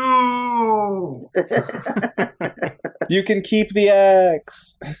you. You can keep the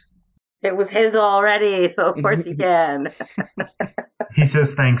axe. It was his already, so of course he can. He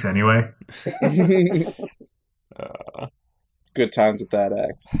says thanks anyway. Good times with that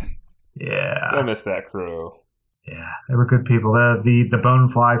axe. Yeah. I miss that crew. Yeah, they were good people. The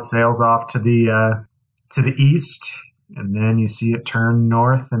bonefly sails off to the east, and then you see it turn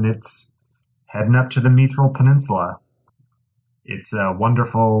north, and it's heading up to the Mithril Peninsula. It's a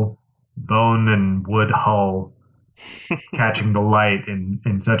wonderful bone and wood hull catching the light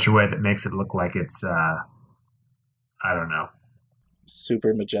in such a way that makes it look like it's, I don't know.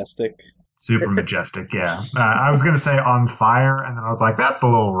 Super majestic. Super majestic, yeah. I was going to say on fire, and then I was like, that's a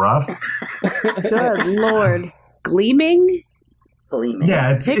little rough. Good Lord. Gleaming? Gleaming.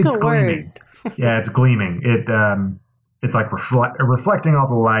 Yeah, it's gleaming. Yeah, it's gleaming. It's like reflecting all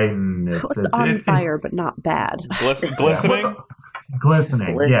the light, and It's on fire, but not bad. Glistening? Yeah,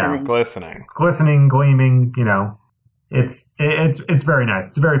 glistening, yeah. Glistening. Gleaming, you know. It's very nice.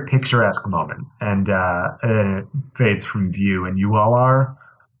 It's a very picturesque moment, and it fades from view, and you all are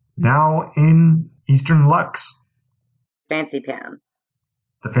now in Eastern Lux. Fancy town.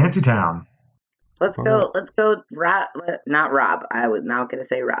 The fancy town. Let's go, Rob. Not Rob. I was not going to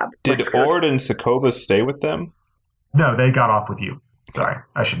say Rob. Did Ord and Sokoba stay with them? No, they got off with you. Sorry,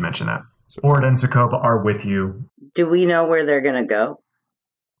 I should mention that. Ord and Sokoba are with you. Do we know where they're going to go?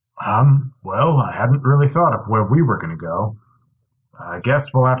 Well, I hadn't really thought of where we were going to go. I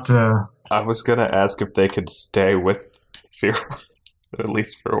guess we'll have to... I was going to ask if they could stay with Fira, at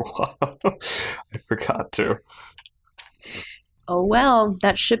least for a while. I forgot to. Oh, well,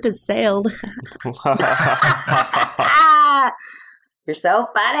 that ship has sailed. You're so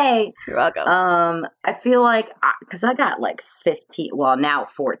funny. You're welcome. I feel like, because I got like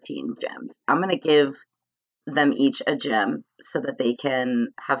 14 gems. I'm going to give them each a gem so that they can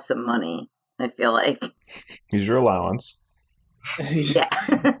have some money, I feel like. Use your allowance. Yeah.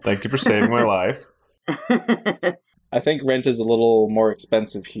 Thank you for saving my life. I think rent is a little more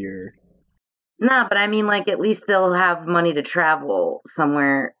expensive here. Nah, but I mean, like, at least they'll have money to travel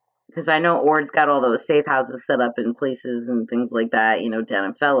somewhere. Because I know Ord's got all those safe houses set up in places and things like that, you know, down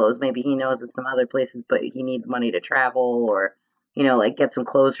in Fellows. Maybe he knows of some other places, but he needs money to travel or, you know, like, get some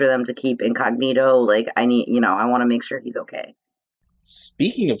clothes for them to keep incognito. Like, I want to make sure he's okay.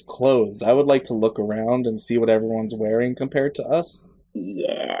 Speaking of clothes, I would like to look around and see what everyone's wearing compared to us.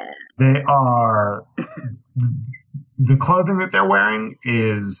 Yeah. They are... The clothing that they're wearing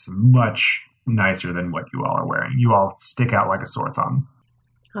is much nicer than what you all are wearing. You all stick out like a sore thumb.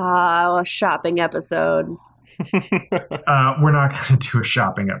 A shopping episode. We're not going to do a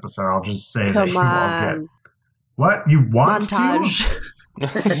shopping episode. I'll just say that you all get... What? You want montage. To?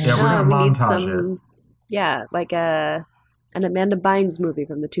 Yeah, we're going to montage it. Yeah, like an Amanda Bynes movie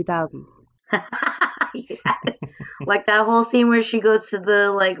from the 2000s. Yes. Like that whole scene where she goes to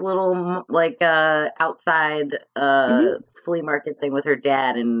the like little like outside flea market thing with her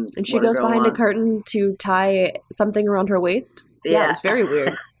dad and she goes behind a curtain to tie something around her waist. Yeah, it was very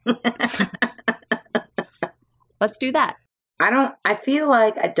weird. Let's do that. I feel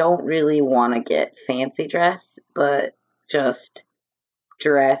like I don't really want to get fancy dress, but just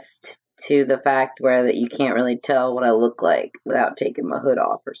dressed to the fact where that you can't really tell what I look like without taking my hood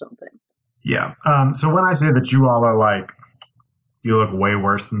off or something. Yeah. So when I say that you all are like, you look way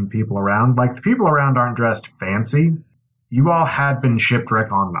worse than the people around, like the people around aren't dressed fancy. You all had been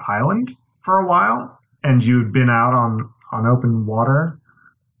shipwrecked on an island for a while, and you'd been out on open water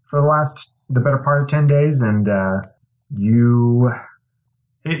for the better part of 10 days, and you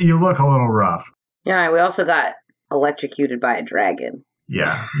look a little rough. Yeah, we also got electrocuted by a dragon.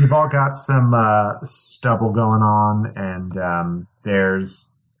 Yeah, you've all got some stubble going on, and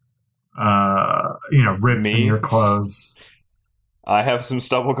there's rips in your clothes. I have some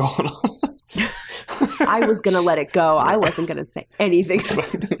stubble going on. I was going to let it go. I wasn't going to say anything.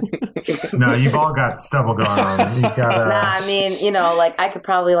 No, you've all got stubble going on. You've got. I mean, like I could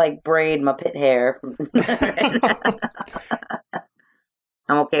probably like braid my pit hair.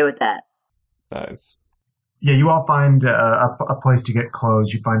 I'm okay with that. Nice. Yeah, you all find a place to get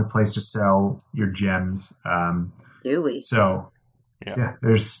clothes. You find a place to sell your gems. Do we? So, yeah,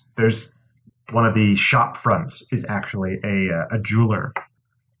 there's one of the shop fronts is actually a jeweler.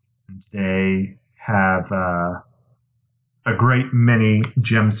 And they have a great many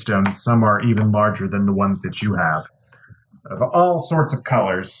gemstones. Some are even larger than the ones that you have, of all sorts of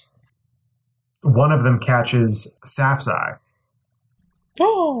colors. One of them catches Saph's eye.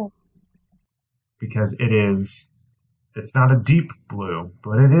 Oh. Because it's not a deep blue,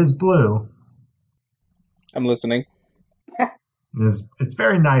 but it is blue. I'm listening. It's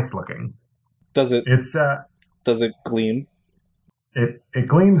very nice looking. Does it gleam? It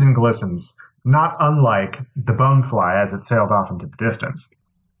gleams and glistens, not unlike the bonefly as it sailed off into the distance.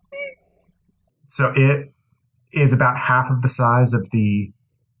 So it is about half of the size of the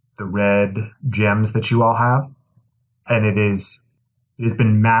red gems that you all have. and it has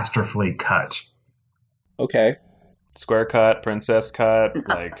been masterfully cut. Okay. Square cut, princess cut,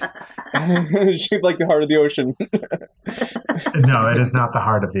 like Shaped like the heart of the ocean. No, it is not the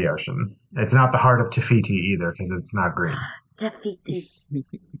heart of the ocean. It's not the heart of Tafiti either, because it's not green. Tafiti.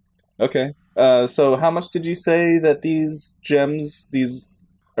 Okay. So how much did you say that these gems, these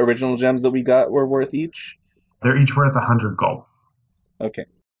original gems that we got, were worth each? They're each worth 100 gold. Okay.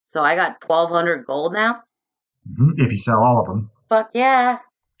 So I got 1,200 gold now? If you sell all of them. Fuck yeah.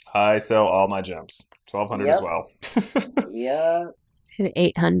 I sell all my gems. 1,200 Yep. as well. Yeah. I have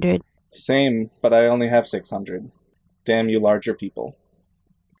 800. Same, but I only have 600. Damn you larger people.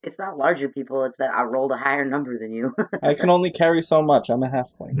 It's not larger people, it's that I rolled a higher number than you. I can only carry so much. I'm a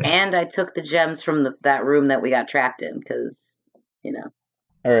halfling. And I took the gems from that room that we got trapped in, because,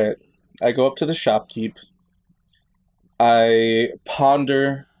 All right. I go up to the shopkeep. I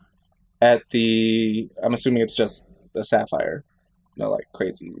ponder at I'm assuming it's just the sapphire. No, like,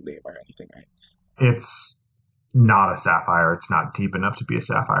 crazy name or anything, right? It's not a sapphire. It's not deep enough to be a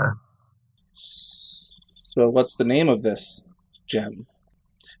sapphire. So what's the name of this gem?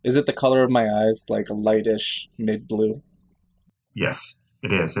 Is it the color of my eyes, like a lightish mid-blue? Yes,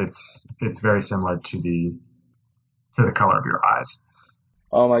 it is. It's very similar to the color of your eyes.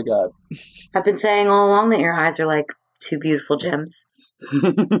 Oh my god. I've been saying all along that your eyes are like two beautiful gems.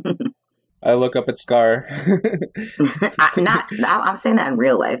 I look up at Scar. I'm saying that in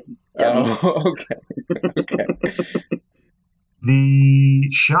real life. Dummy. Oh, okay. The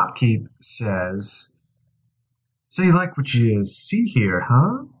shopkeep says, "So you like what you see here,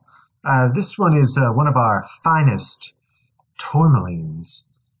 huh? This one is one of our finest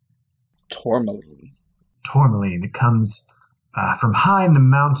tourmalines. Tourmaline. Tourmaline. It comes from high in the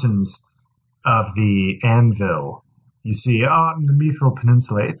mountains of the Anvil. You see, on the Mithril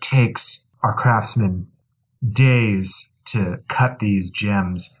Peninsula, it takes our craftsmen days to cut these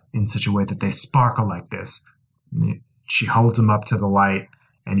gems in such a way that they sparkle like this. She holds them up to the light,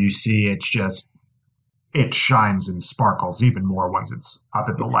 and you see it shines and sparkles even more once it's up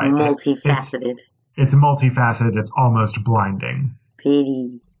in the It's light. multifaceted. It's multifaceted. It's almost blinding.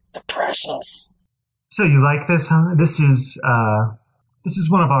 Pretty. The precious. So you like this, huh? This is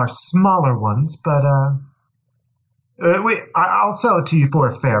one of our smaller ones, but I'll sell it to you for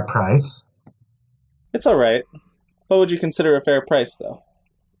a fair price. It's all right. What would you consider a fair price, though?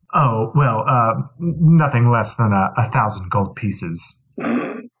 Oh, well, nothing less than 1,000 gold pieces.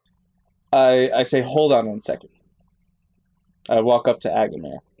 I say, hold on 1 second. I walk up to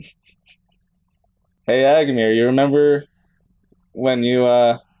Aggamir. Hey, Aggamir, you remember when you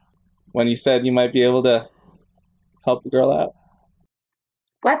said you might be able to help the girl out?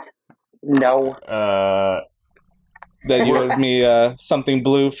 What? No. That you owed me something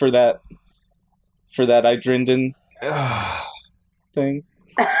blue for that Idrinden thing?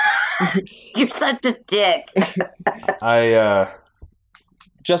 You're such a dick.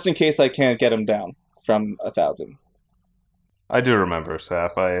 Just in case I can't get him down from 1,000. I do remember,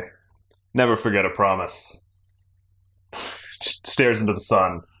 Saph. I never forget a promise. Stares into the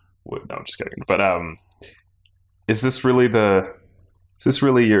sun. No, I'm just kidding. But is this really the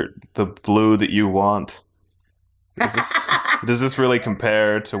blue that you want? Does this really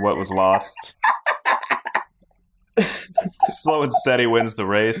compare to what was lost? Slow and steady wins the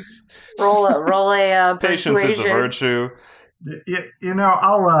race. Roll a Patience is a persuasion. virtue.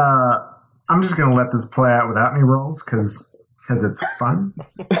 I'm just gonna let this play out without any rolls because it's fun,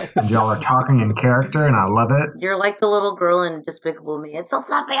 and y'all are talking in character, and I love it. You're like the little girl in Despicable Me. It's so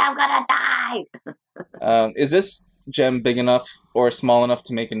fluffy, I'm gonna die. Is this gem big enough or small enough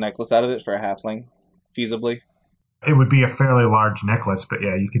to make a necklace out of it for a halfling, feasibly? It would be a fairly large necklace, but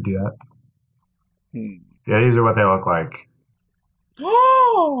yeah, you could do that. Yeah, these are what they look like.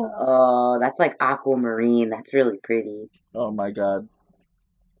 Oh, that's like aquamarine. That's really pretty. Oh my god.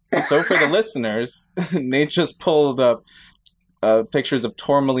 So for the listeners, Nate just pulled up pictures of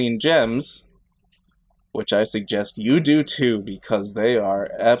tourmaline gems, which I suggest you do too, because they are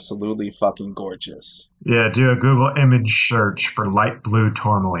absolutely fucking gorgeous. Yeah, do a Google image search for light blue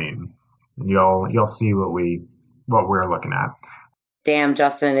tourmaline, and you'll see what we're looking at. Damn,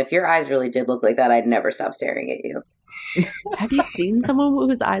 Justin, if your eyes really did look like that, I'd never stop staring at you. Have you seen someone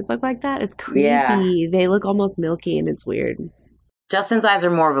whose eyes look like that? It's creepy. Yeah. They look almost milky and it's weird. Justin's eyes are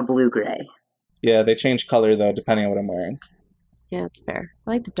more of a blue-gray. Yeah, they change color though, depending on what I'm wearing. Yeah, it's fair.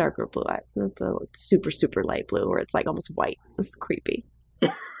 I like the darker blue eyes, not the super, super light blue where it's like almost white. It's creepy.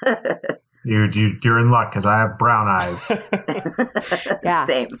 You're in luck because I have brown eyes. Yeah,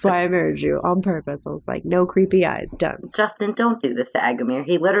 Same. that's why I married you on purpose. I was like, no creepy eyes, done. Justin, don't do this to Aggamir.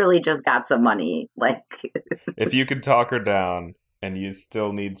 He literally just got some money. Like, If you could talk her down and you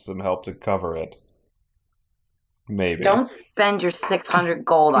still need some help to cover it, maybe. don't spend your 600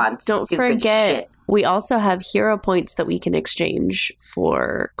 gold on Don't stupid forget, shit. we also have hero points that we can exchange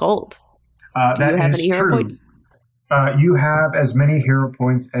for gold. Do That you have is any hero true. points? You have as many hero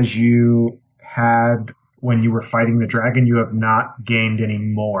points as you had when you were fighting the dragon. You have not gained any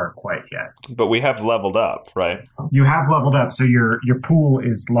more quite yet. But we have leveled up, right? You have leveled up, so your pool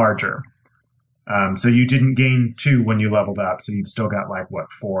is larger. So you didn't gain 2 when you leveled up, so you've still got 4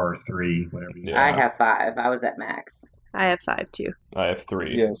 or 3, whatever. Yeah. I have 5. I was at max. I have 5 too. I have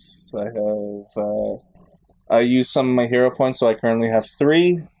 3. Yes, I have. I used some of my hero points, so I currently have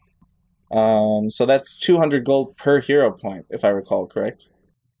 3. So that's 200 gold per hero point, if I recall correct.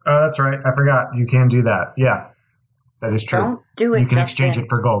 Oh, that's right. I forgot. You can do that. Yeah, that is true. Don't do it, You can Justin. exchange it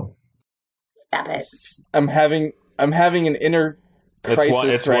for gold. Stop it. I'm having an inner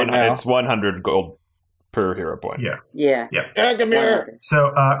crisis right now. It's 100 gold per hero point. Yeah. Yeah. Aggamir!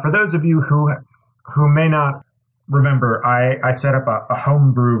 So for those of you who may not remember, I set up a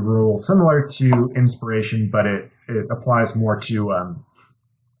homebrew rule similar to inspiration, but it applies more to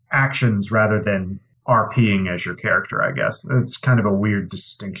actions rather than RPing as your character, I guess. It's kind of a weird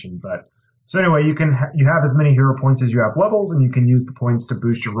distinction, but so anyway, you have as many hero points as you have levels, and you can use the points to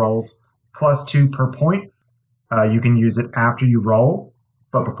boost your rolls +2 per point. You can use it after you roll,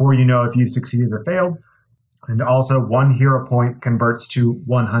 but before you know if you've succeeded or failed. And also, 1 hero point converts to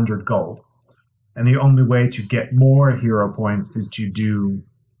 100 gold. And the only way to get more hero points is to do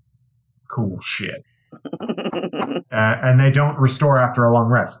cool shit. And they don't restore after a long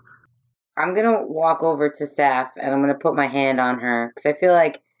rest. I'm going to walk over to Saph and I'm going to put my hand on her because I feel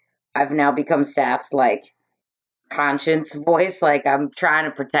like I've now become Saph's conscience voice. Like I'm trying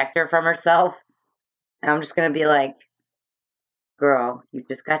to protect her from herself. And I'm just going to be like, girl, you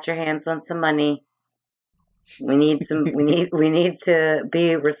just got your hands on some money. We need to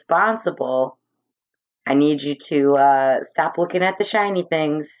be responsible. I need you to stop looking at the shiny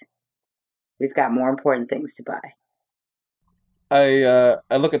things. We've got more important things to buy.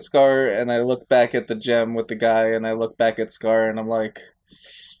 I look at Scar and I look back at the gem with the guy and I look back at Scar and I'm like,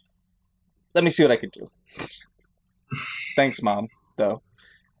 let me see what I could do. Thanks, Mom, though.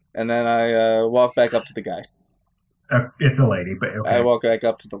 And then I walk back up to the guy. It's a lady, but okay. I walk back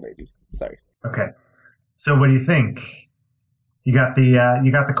up to the lady. Sorry. Okay. So what do you think? You got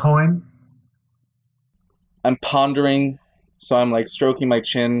the coin? I'm pondering, so I'm stroking my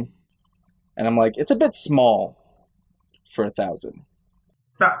chin, and I'm like, it's a bit small for 1,000.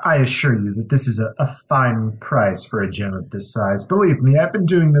 I assure you that this is a fine price for a gem of this size. Believe me, I've been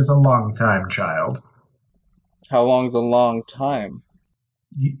doing this a long time, child. How long's a long time?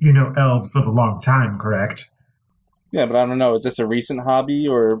 You know elves live a long time, correct? Yeah, but I don't know. Is this a recent hobby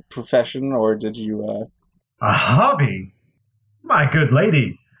or profession, or did you, A hobby? My good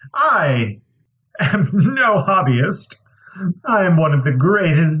lady, I am no hobbyist. I am one of the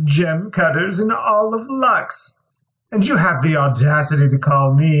greatest gem cutters in all of Lux. And you have the audacity to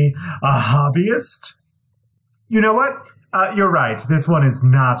call me a hobbyist? You know what? You're right. This one is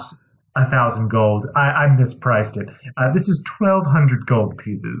not 1,000 gold. I mispriced it. This is 1,200 gold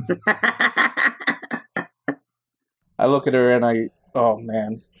pieces. I look at her and oh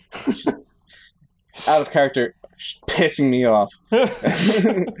man. Out of character, she's pissing me off.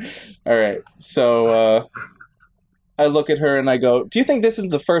 Alright, so I look at her and I go, do you think this is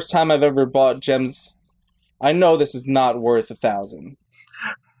the first time I've ever bought gems? I know this is not worth 1,000.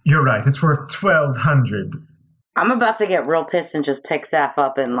 You're right. It's worth 1,200. I'm about to get real pissed and just pick Saph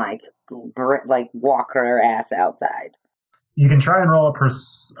up and walk her ass outside. You can try and roll a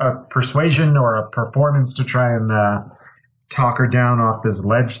persuasion or a performance to try and talk her down off this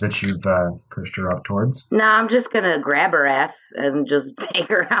ledge that you've pushed her up towards. Nah, I'm just gonna grab her ass and just take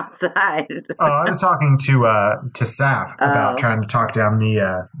her outside. Oh, I was talking to Saph about trying to talk down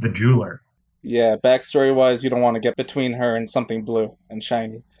the jeweler. Yeah, backstory-wise, you don't want to get between her and something blue and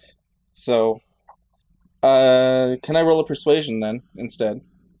shiny. So, can I roll a persuasion then, instead?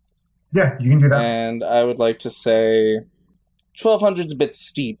 Yeah, you can do that. And I would like to say 1,200's a bit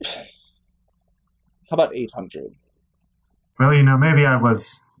steep. How about 800? Well, maybe I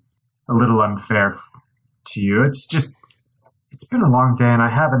was a little unfair to you. It's been a long day, and I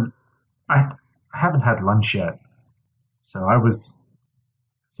haven't had lunch yet. So I was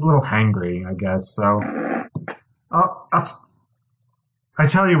a little hangry, I guess. So, I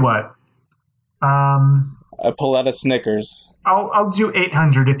tell you what. I pull out a Snickers. I'll do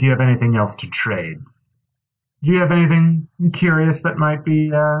 800 if you have anything else to trade. Do you have anything curious that might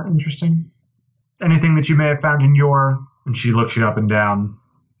be interesting? Anything that you may have found in your... And she looks you up and down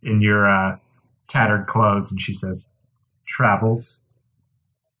in your tattered clothes, and she says, travels.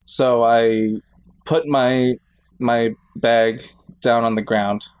 So I put my bag down on the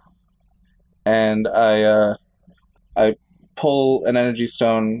ground, and I pull an energy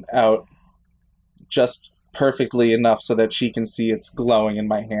stone out just perfectly enough so that she can see it's glowing in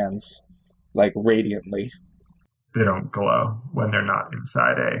my hands, like radiantly. They don't glow when they're not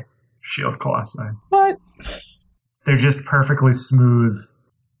inside a shield colossi. What? They're just perfectly smooth.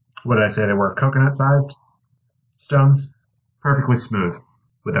 What did I say? They were coconut-sized stones? Perfectly smooth,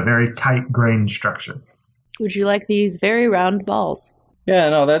 with a very tight grain structure. Would you like these very round balls? Yeah,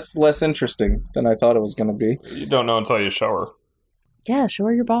 no, that's less interesting than I thought it was going to be. You don't know until you shower. Yeah, show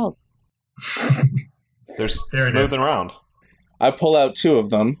her your balls. They're smooth and round. I pull out 2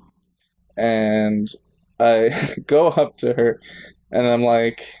 of them, and I go up to her, and I'm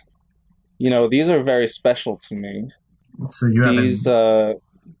like, these are very special to me. So you have these.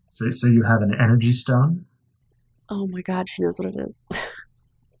 So you have an energy stone? Oh my god, she knows what it is.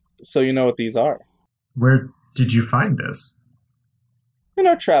 So you know what these are? Where did you find this? In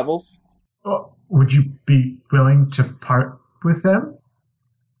our travels. Oh, would you be willing to part with them?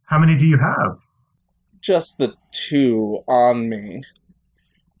 How many do you have? Just the 2 on me.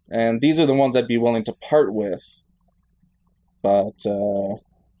 And these are the ones I'd be willing to part with. But,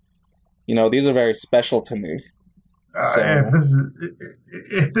 these are very special to me. So,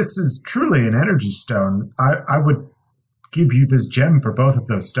 if this is truly an energy stone, I would give you this gem for both of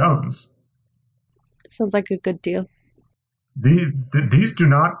those stones. Sounds like a good deal. These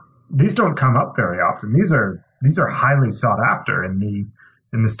don't come up very often. These are highly sought after in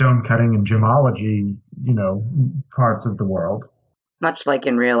the stone cutting and gemology, parts of the world. Much like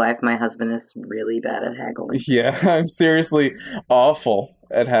in real life, my husband is really bad at haggling. Yeah, I'm seriously awful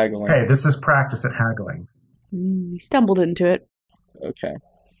at haggling. Hey, this is practice at haggling. You stumbled into it. Okay.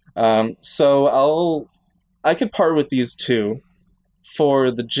 So I could part with these 2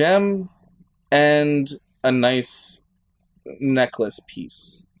 for the gem and a nice necklace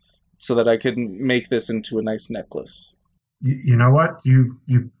piece so that I could make this into a nice necklace. You know what?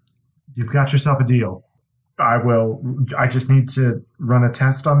 You've got yourself a deal. I just need to run a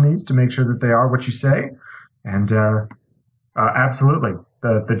test on these to make sure that they are what you say. And absolutely,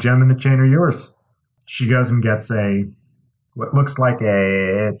 the gem and the chain are yours. She goes and gets what looks like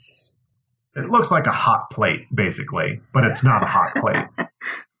it looks like a hot plate, basically, but it's not a hot plate.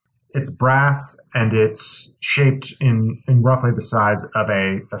 It's brass, and it's shaped in roughly the size of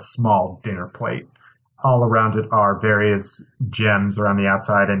a small dinner plate. All around it are various gems around the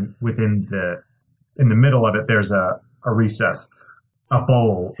outside, and in the middle of it, there's a recess, a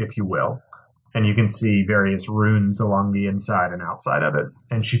bowl, if you will. And you can see various runes along the inside and outside of it.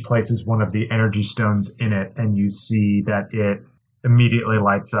 And she places one of the energy stones in it, and you see that it immediately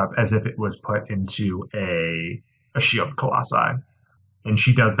lights up as if it was put into a shield colossi. And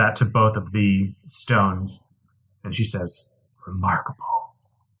she does that to both of the stones. And she says, remarkable.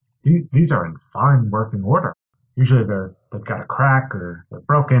 These are in fine working order. Usually they've got a crack or they're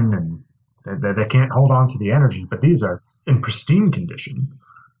broken and they can't hold on to the energy, but these are in pristine condition.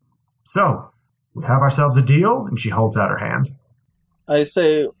 So, we have ourselves a deal, and she holds out her hand. I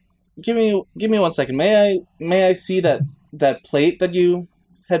say, give me 1 second. May I see that plate that you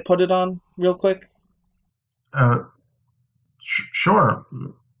had put it on real quick? Sure.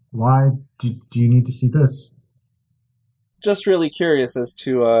 Why do you need to see this? Just really curious as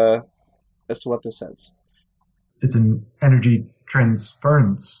to what this says. It's an energy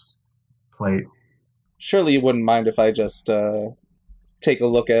transference plate. Surely you wouldn't mind if I just take a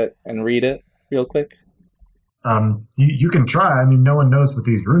look at and read it real quick? You can try. I mean, no one knows what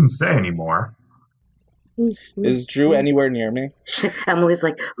these runes say anymore. Is Drew anywhere near me? Emily's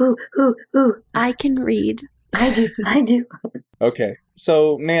like, ooh. I can read. I do. Okay,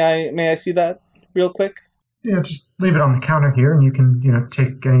 so may I see that real quick? Yeah, just leave it on the counter here, and you can,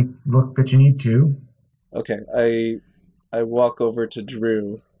 take any look that you need to. Okay, I walk over to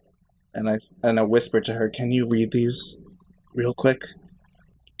Drew, and I whisper to her, "Can you read these real quick?"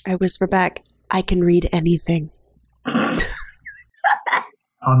 I whisper back, I can read anything. On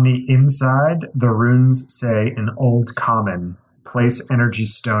the inside, the runes say in Old Common, place energy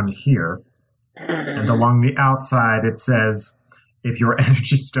stone here. And along the outside, it says, if your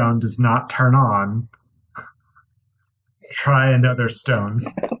energy stone does not turn on, try another stone.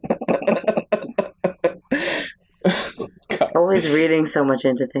 Always reading so much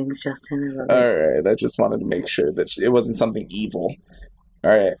into things, Justin. I love it. All right, I just wanted to make sure that it wasn't something evil.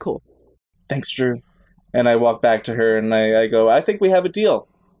 All right. Cool. Thanks, Drew. And I walk back to her and I go, I think we have a deal.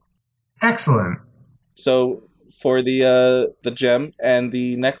 Excellent. So for the gem and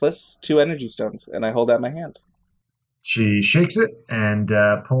the necklace, 2 energy stones, and I hold out my hand. She shakes it and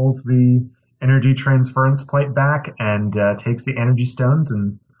pulls the energy transference plate back and takes the energy stones.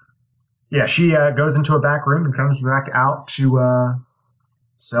 And yeah, she goes into a back room and comes back out to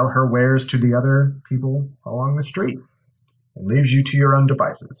sell her wares to the other people along the street and leaves you to your own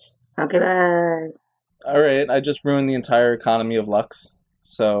devices. Okay, bye. All right, I just ruined the entire economy of Lux.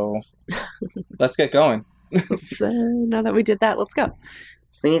 So let's get going. So now that we did that, let's go.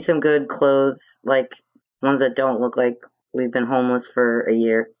 We need some good clothes, like ones that don't look like we've been homeless for a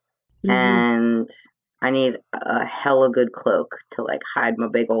year. Mhm. And I need a hella good cloak to like hide my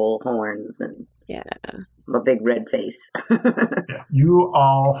big old horns and Yeah. my big red face. Yeah. You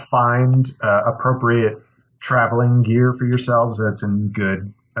all find appropriate traveling gear for yourselves that's in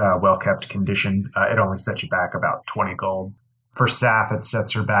good, well-kept condition. It only sets you back about 20 gold. For Saph, it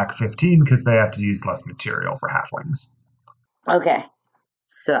sets her back 15 because they have to use less material for halflings. Okay,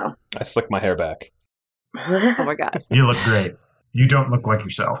 so. I slick my hair back. Oh my god. You look great. You don't look like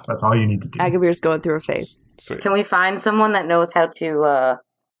yourself. That's all you need to do. Aggamir's going through her face. Sweet. Can we find someone that knows how to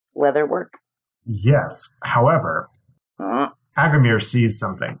leather work? Yes. However, Aggamir sees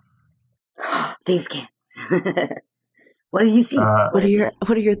something. Thieves can. What do you see? What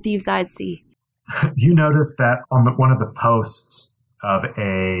do your thieves' eyes see? You notice that on one of the posts of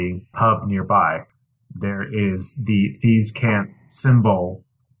a pub nearby, there is the Thieves' Cant symbol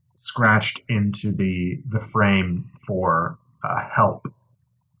scratched into the frame for help.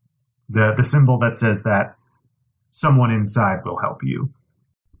 The symbol that says that someone inside will help you.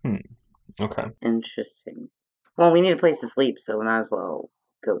 Okay. Interesting. Well, we need a place to sleep, so we might as well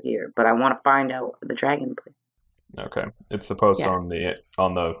go here. But I want to find out the dragon place. Okay. It's the post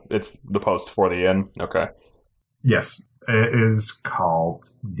it's the post for the inn. Okay. Yes, it is called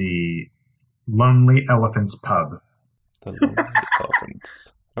the Lonely Elephants Pub. The Lonely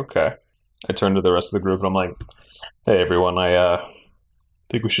Elephants. Okay. I turn to the rest of the group and I'm like, hey everyone, I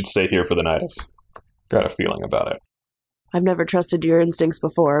think we should stay here for the night. I've got a feeling about it. I've never trusted your instincts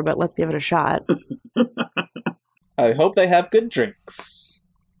before, but let's give it a shot. I hope they have good drinks.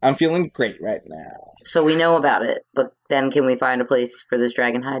 I'm feeling great right now. So we know about it, but then can we find a place for this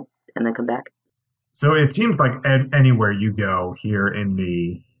dragon hide and then come back? So it seems like anywhere you go here in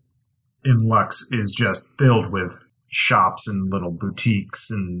Lux is just filled with shops and little boutiques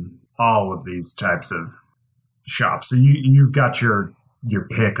and all of these types of shops. So you've got your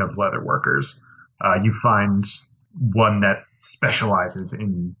pick of leather workers. You find one that specializes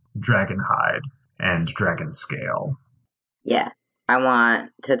in dragon hide and dragon scale. Yeah, I want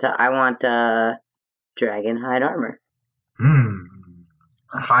dragon hide armor.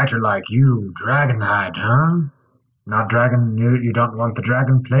 A fighter like you, dragon hide, huh? Not dragon. You don't want the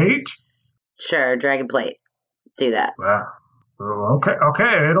dragon plate? Sure, dragon plate. Do that. Well,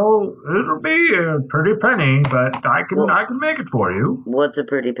 okay. It'll be a pretty penny, but I can make it for you. What's a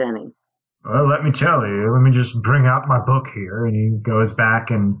pretty penny? Well, let me tell you. Let me just bring out my book here, and he goes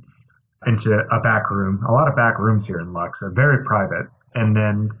back into a back room. A lot of back rooms here in Lux. They're very private, and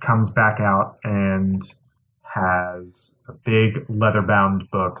then comes back out and has a big leather-bound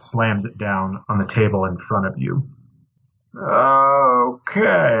book, slams it down on the table in front of you.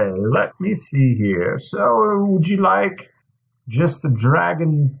 Okay, let me see here. So, would you like just the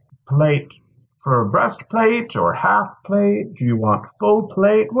dragon plate for a breastplate or half plate? Do you want full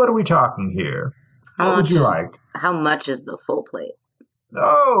plate? What are we talking here? What would you like? How much is the full plate?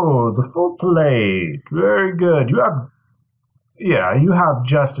 Oh, the full plate. Very good. You have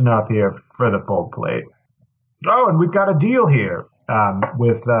just enough here for the full plate. Oh, and we've got a deal here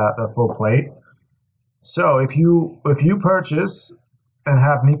with the full plate. So if you purchase and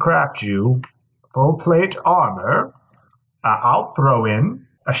have me craft you full plate armor, I'll throw in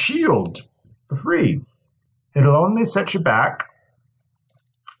a shield for free. It'll only set you back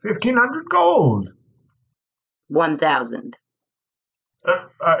 1,500 gold. 1,000.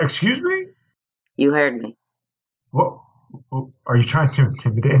 Excuse me? You heard me. What? Are you trying to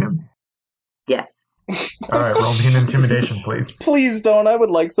intimidate him? Yes. All right, roll me an intimidation, please. Please don't. I would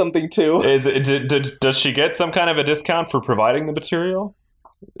like something too. Does she get some kind of a discount for providing the material?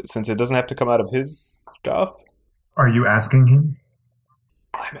 Since it doesn't have to come out of his stuff? Are you asking him?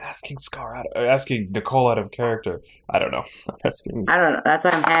 I'm asking Nicole out of character. I don't know. I don't know. That's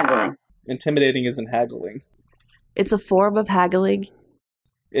why I'm haggling. Intimidating isn't haggling. It's a form of haggling.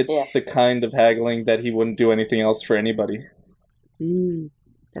 It's the kind of haggling that he wouldn't do anything else for anybody.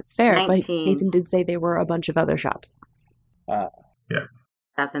 That's fair, 19. but Nathan did say there were a bunch of other shops.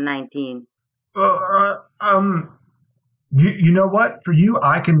 That's a 19. You know what? For you,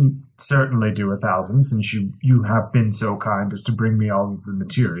 I can certainly do 1,000 since you have been so kind as to bring me all of the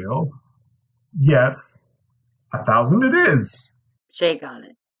material. Yes, 1,000 it is. Shake on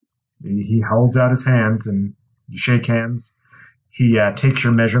it. He holds out his hands and you shake hands. He takes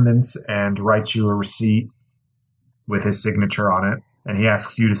your measurements and writes you a receipt with his signature on it, and he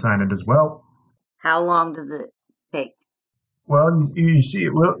asks you to sign it as well. How long does it take? Well, you see,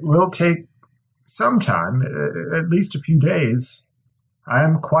 it will take some time, at least a few days. I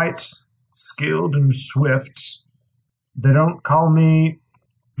am quite skilled and swift. They don't call me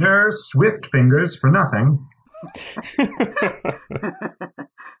Swift Fingers for nothing.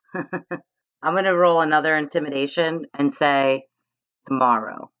 I'm going to roll another intimidation and say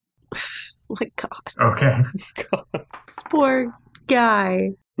tomorrow. Oh my God. Okay. This poor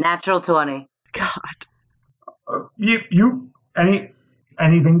guy. Natural 20. God.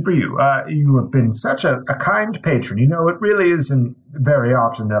 Anything for you. You have been such a kind patron. You know, it really isn't very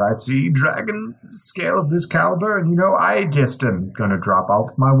often that I see dragon scale of this caliber, and I just am going to drop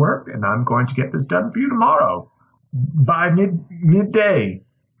off my work, and I'm going to get this done for you tomorrow. By midday.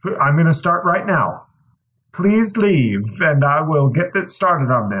 I'm going to start right now. Please leave, and I will get this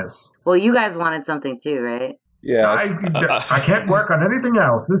started on this. Well, you guys wanted something too, right? Yes. I can't work on anything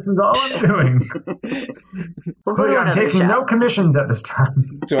else. This is all I'm doing. We'll go to I'm another taking shop. no commissions at this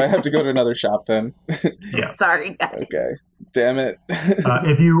time. Do I have to go to another shop then? Yeah. Sorry, guys. Okay. Damn it.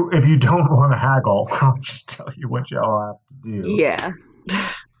 If you don't want to haggle, I'll just tell you what y'all have to do. Yeah.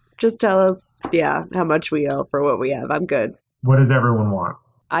 Just tell us, how much we owe for what we have. I'm good. What does everyone want?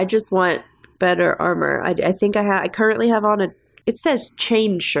 I just want better armor. I think I currently have on it says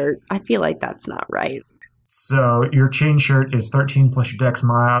chain shirt. I feel like that's not right. So your chain shirt is 13 plus your dex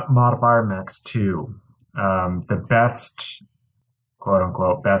modifier max 2. The best, quote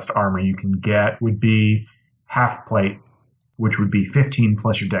unquote, best armor you can get would be half plate, which would be 15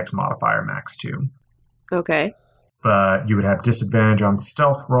 plus your dex modifier max 2. Okay. But you would have disadvantage on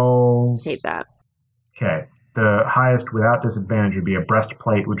stealth rolls. Hate that. Okay. The highest without disadvantage would be a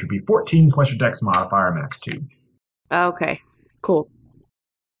breastplate, which would be 14 plus your dex modifier max 2. Okay. Cool.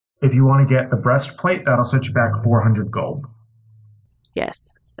 If you want to get the breastplate, that'll set you back 400 gold.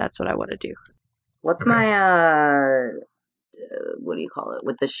 Yes, that's what I want to do. What's Okay. my, what do you call it?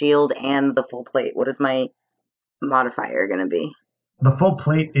 With the shield and the full plate, what is my modifier going to be? The full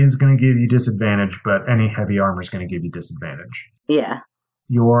plate is going to give you disadvantage, but any heavy armor is going to give you disadvantage. Yeah.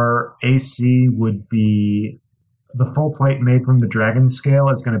 Your AC would be... The full plate made from the dragon scale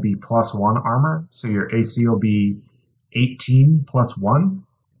is going to be +1 armor, so your AC will be 18 plus 1,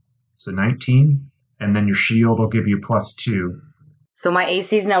 so 19, and then your shield will give you +2. So my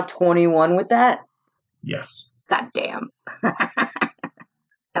AC is now 21 with that? Yes. God damn.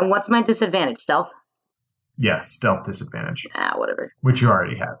 And what's my disadvantage? Stealth? Yeah, stealth disadvantage, Whatever. which you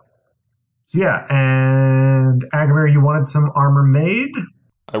already have. So yeah, and Aggamir, you wanted some armor made?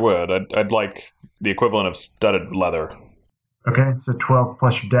 I would. I'd like the equivalent of studded leather. Okay, so 12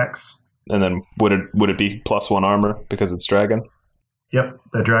 plus your dex. And then would it be +1 armor because it's dragon? Yep,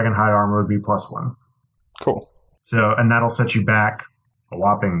 the dragon hide armor would be +1. Cool. So, and that'll set you back a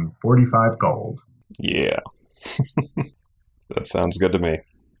whopping 45 gold. Yeah. That sounds good to me.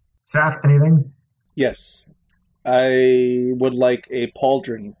 Saph, anything? Yes. I would like a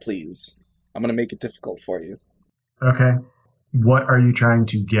pauldron, please. I'm going to make it difficult for you. Okay. What are you trying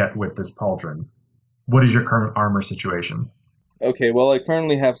to get with this pauldron? What is your current armor situation? Okay, well, I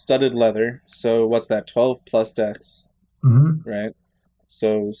currently have studded leather, so what's that, 12 plus dex, Mm-hmm. right?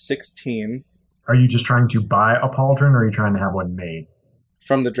 So 16 Are you just trying to buy a pauldron, or are you trying to have one made?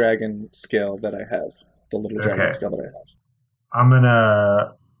 from the dragon scale that I have, the little dragon Okay. scale that I have. I'm going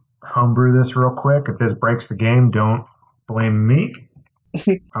to homebrew this real quick. If this breaks the game, don't blame me.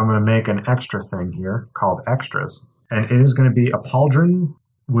 I'm going to make an extra thing here called extras. And it is going to be a pauldron.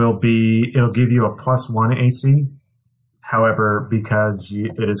 It'll give you a +1 AC. However, because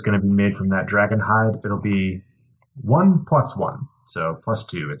it is going to be made from that dragon hide, it'll be 1 + 1. So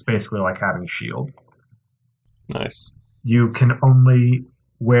 +2. It's basically like having a shield. Nice. You can only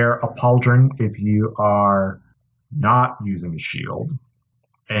wear a pauldron if you are not using a shield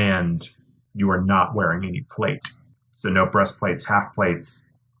and you are not wearing any plate. So no breastplates, half plates,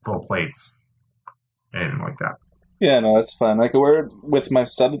 full plates, anything like that. Yeah, no, that's fine. I could wear it with my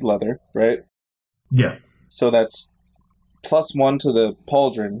studded leather, right? Yeah. So that's +1 to the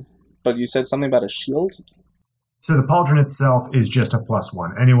pauldron, but you said something about a shield? So the pauldron itself is just a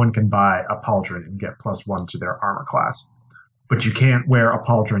 +1. Anyone can buy a pauldron and get +1 to their armor class. but you can't wear a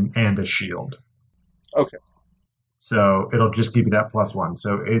pauldron and a shield. Okay. So it'll just give you that +1.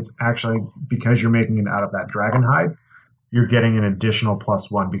 So it's actually, because you're making it out of that dragon hide, you're getting an additional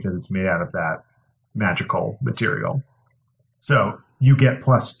 +1 because it's made out of that magical material. So you get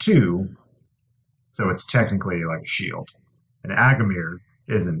 +2, so it's technically like a shield. And Aggamir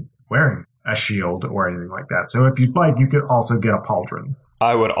isn't wearing a shield or anything like that. So if you'd like, you could also get a pauldron.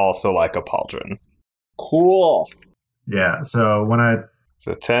 I would also like a pauldron. Cool. Yeah, so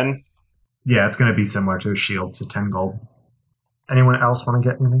So 10? Yeah, it's going to be similar to a shield, so 10 gold. Anyone else want to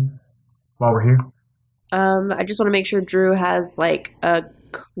get anything while we're here? I just want to make sure Drew has like a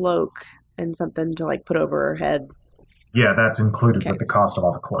cloak and something to like put over her head. Yeah, that's included Okay. with the cost of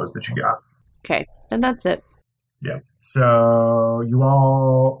all the clothes that you got. Okay, then that's it. Yeah. So you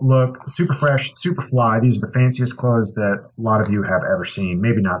all look super fresh, super fly. These are the fanciest clothes that a lot of you have ever seen.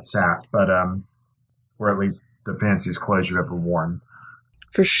 Maybe not Saph, but or at least the fanciest clothes you've ever worn.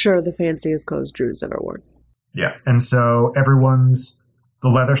 For sure, the fanciest clothes Drew's ever worn. Yeah. And so the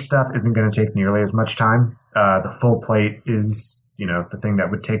leather stuff isn't going to take nearly as much time. The full plate is, the thing that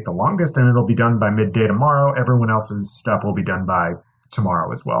would take the longest, and it'll be done by midday tomorrow. Everyone else's stuff will be done by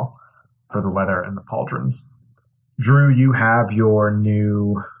tomorrow as well for the leather and the pauldrons. Drew, you have your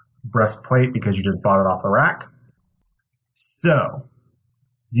new breastplate because you just bought it off the rack. So,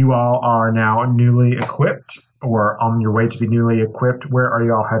 you all are now newly equipped, or on your way to be newly equipped. Where are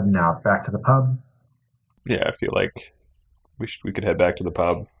you all heading out? Back to the pub? Yeah, I feel like we could head back to the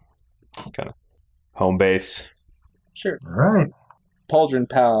pub. Kind of home base. Sure. All right. Pauldron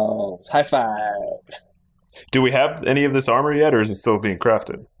pals. High five. Do we have any of this armor yet, or is it still being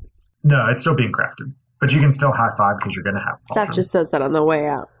crafted? No, it's still being crafted. But you can still high five because you're going to have a Saph pauldron. just says that on the way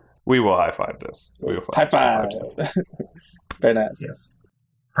out. We will high five this. We will High five. Very nice. Yes.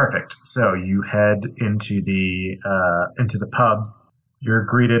 Perfect. So you head into the pub. You're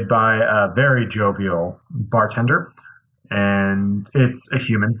greeted by a very jovial bartender, and it's a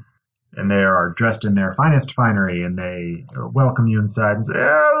human. And they are dressed in their finest finery, and they welcome you inside and say,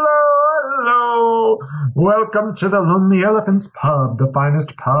 "Hello, welcome to the Lonely Elephant's Pub, the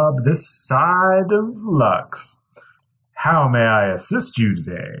finest pub this side of Lux. How may I assist you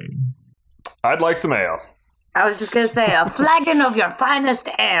today?" I'd like some ale. I was just going to say, a flagon of your finest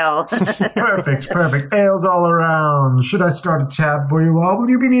ale. Perfect. Ales all around. Should I start a tab for you all? Will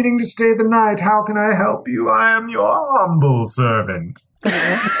you be needing to stay the night? How can I help you? I am your humble servant.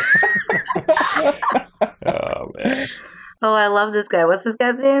 Oh, man. Oh, I love this guy. What's this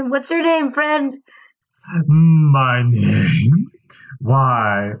guy's name? What's your name, friend? My name?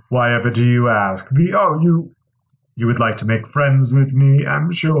 Why ever do you ask? You would like to make friends with me, I'm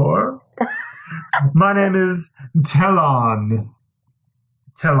sure. My name is Telon.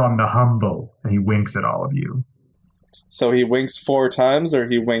 Telon the Humble. And he winks at all of you. So he winks 4 times, or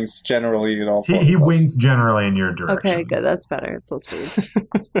he winks generally at all 4 He of us? winks generally in your direction. Okay, good. That's better. It's less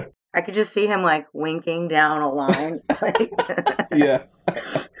weird. I could just see him, like, winking down a line. Yeah.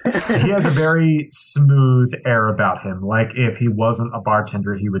 He has a very smooth air about him. Like, if he wasn't a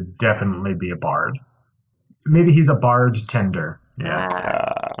bartender, he would definitely be a bard. Maybe he's a bard tender. Yeah.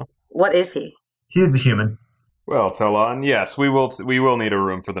 What is he? He is a human. Well, Telon, yes, we will need a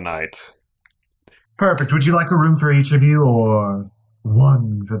room for the night. Perfect. Would you like a room for each of you, or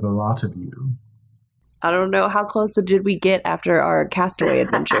one for the lot of you? I don't know. How close did we get after our castaway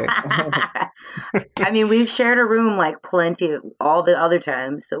adventure? I mean, we've shared a room like plenty of all the other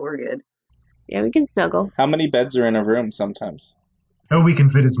times, so we're good. Yeah, we can snuggle. How many beds are in a room sometimes? Oh, we can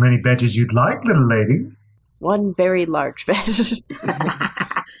fit as many beds as you'd like, little lady. One very large bed.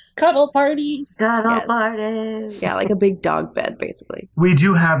 Cuddle party. Cuddle Yes. party. Yeah, like a big dog bed, basically. We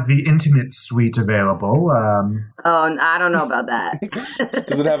do have the intimate suite available. Oh, I don't know about that.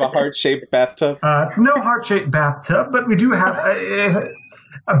 Does it have a heart-shaped bathtub? No heart-shaped bathtub, but we do have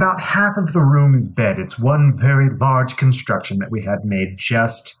about half of the room is bed. It's one very large construction that we had made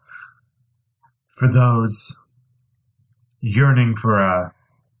just for those yearning for a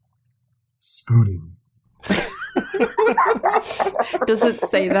spooning. Does it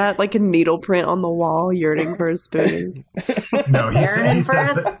say that like a needle print on the wall, yearning for a spooning? No, he Yearning for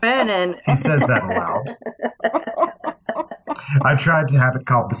says a that. spinning. He says that aloud. I tried to have it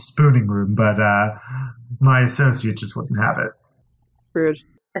called the spooning room, but my associate just wouldn't have it. Rude.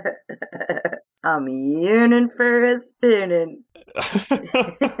 I'm yearning for a spinning.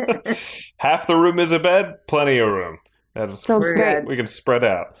 Half the room is a bed, plenty of room. Sounds We're great. good. We can spread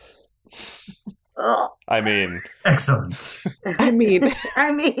out. Ugh. I mean, Excellent. I mean,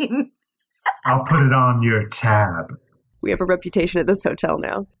 I mean, I'll put it on your tab. we have a reputation at this hotel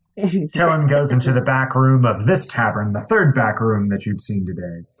now. Tellin goes into the back room of this tavern, the third back room that you've seen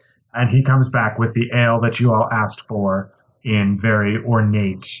today. And he comes back with the ale that you all asked for in very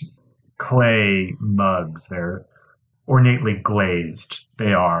ornate clay mugs. They're ornately glazed.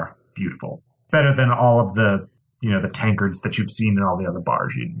 They are beautiful. Better than all of the tankards that you've seen in all the other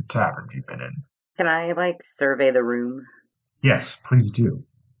bars and taverns you've been in. Can I, survey the room? Yes, please do.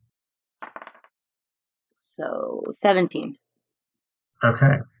 So, 17.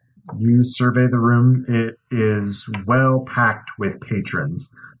 Okay. You survey the room. It is well packed with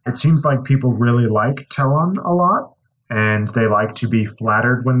patrons. It seems like people really like Telon a lot, and they like to be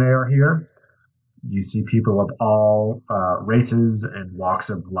flattered when they are here. You see people of all races and walks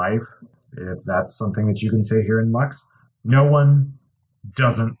of life, if that's something that you can say here in Lux. No one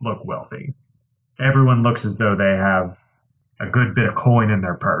doesn't look wealthy. Everyone looks as though they have a good bit of coin in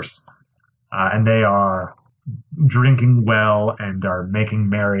their purse. And they are drinking well and are making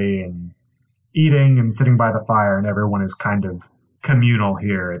merry and eating and sitting by the fire, and everyone is kind of communal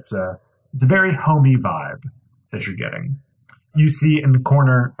here. It's a very homey vibe that you're getting. You see in the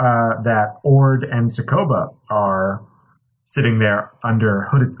corner that Ord and Sokoba are sitting there under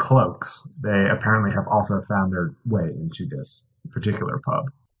hooded cloaks. They apparently have also found their way into this particular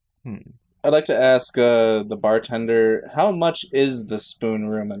pub. I'd like to ask the bartender, how much is the spoon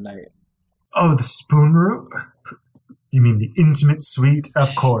room a night? Oh, the spoon room? You mean the intimate suite?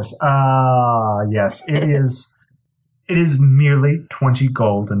 Of course. Yes, it is. It is merely 20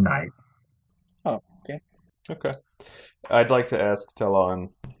 gold a night. Oh, okay. Okay. I'd like to ask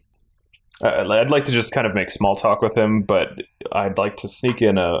Telon. I'd like to just kind of make small talk with him, but I'd like to sneak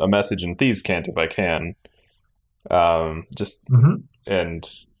in a message in Thieves' Cant if I can. And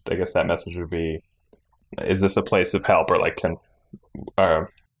I guess that message would be, is this a place of help, or can...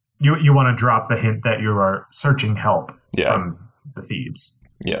 You want to drop the hint that you are searching help from the thieves.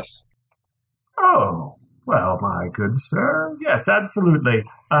 Yes. Oh, well, my good sir. Yes, absolutely.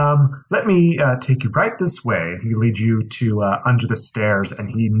 Let me take you right this way. He leads you to under the stairs, and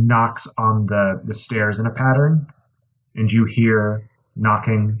he knocks on the stairs in a pattern, and you hear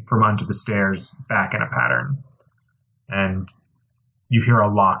knocking from under the stairs back in a pattern. And you hear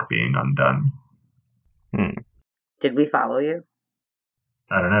a lock being undone. Did we follow you?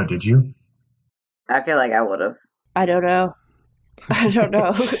 I don't know, did you? I feel like I would have. I don't know.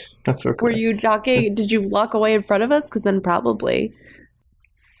 That's okay. Were you knocking? Did you walk away in front of us? Because then probably.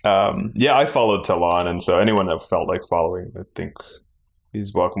 Yeah, I followed Telon, and so anyone that felt like following, I think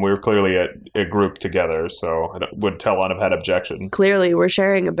he's welcome. We were clearly a group together, so would Telon have had objection? Clearly, we're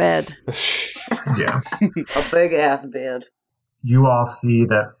sharing a bed. Yeah. A big-ass bed. You all see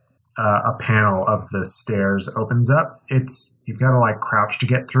that a panel of the stairs opens up. You've got to crouch to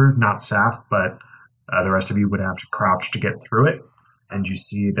get through, not Saph, but the rest of you would have to crouch to get through it. And you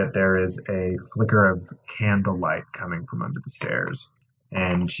see that there is a flicker of candlelight coming from under the stairs.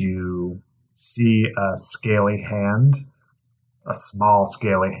 And you see a scaly hand, a small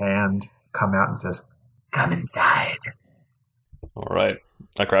scaly hand, come out and says, "Come inside." All right.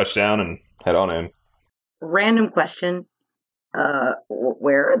 I crouch down and head on in. Random question.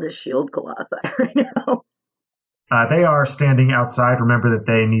 Where are the shield colossi right now? They are standing outside. Remember that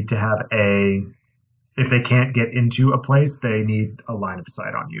they need to have if they can't get into a place, they need a line of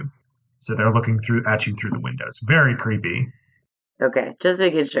sight on you. So they're looking at you through the windows. Very creepy. Okay, just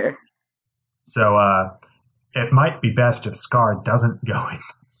making sure. So it might be best if Scar doesn't go in.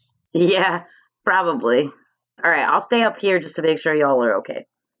 Yeah, probably. All right, I'll stay up here just to make sure y'all are okay.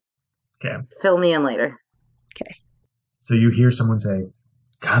 Okay. Fill me in later. Okay. So you hear someone say,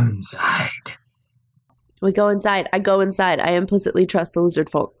 "Come inside." We go inside. I go inside. I implicitly trust the lizard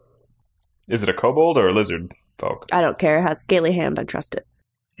folk. Is it a kobold or a lizard folk? I don't care. It has scaly hand. I trust it.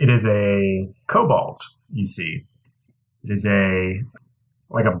 It is a kobold, you see. It is a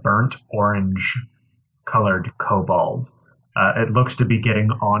burnt orange colored kobold. It looks to be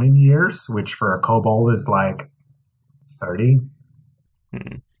getting on in years, which for a kobold is 30.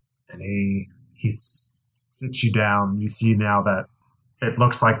 And he sits you down. You see now that it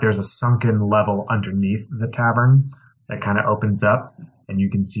looks like there's a sunken level underneath the tavern that kind of opens up, and you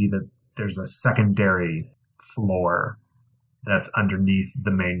can see that there's a secondary floor that's underneath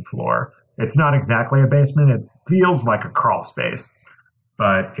the main floor. It's not exactly a basement. It feels like a crawl space,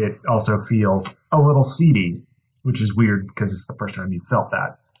 but it also feels a little seedy, which is weird because it's the first time you felt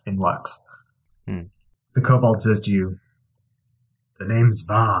that in Lux. The kobold says to you, "The name's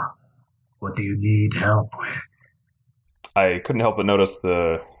Va. What do you need help with?" I couldn't help but notice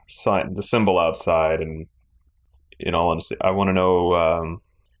the sign, the symbol outside, and in all honesty, I want to know,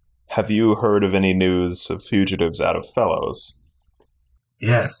 have you heard of any news of fugitives out of Fellows?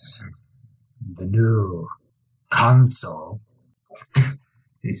 Yes, the new consul,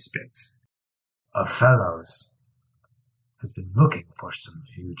 he spits, of Fellows has been looking for some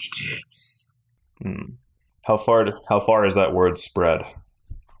fugitives. How far is that word spread?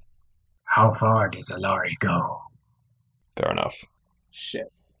 How far does Alari go? Fair enough.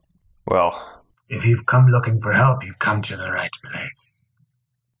 Shit. Well, If you've come looking for help, you've come to the right place.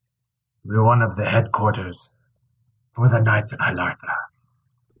 We're one of the headquarters for the Knights of Halartha.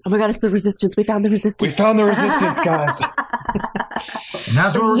 Oh my god, it's the Resistance. We found the Resistance. we found the Resistance, guys. And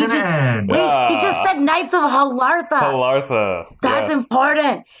that's where we're going to end. Wait, he just said Knights of Halartha. Halartha. That's yes.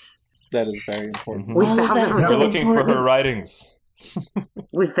 important. That is very important. We All of found that the is We're so resistance. looking for important. her writings.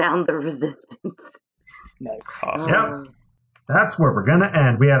 We found the resistance. Nice. Awesome. Yep. That's where we're going to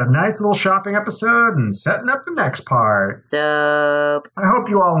end. We had a nice little shopping episode and setting up the next part. Dope. I hope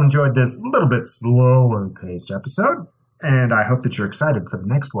you all enjoyed this little bit slower paced episode, and I hope that you're excited for the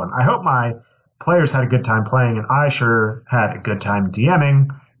next one. I hope my players had a good time playing, and I sure had a good time DMing.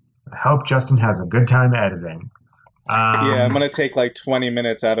 I hope Justin has a good time editing. Yeah, I'm going to take like 20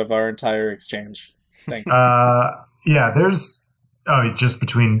 minutes out of our entire exchange. Thanks. Yeah, there's... Oh, just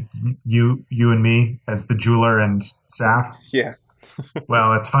between you and me as the jeweler and Saph? Yeah.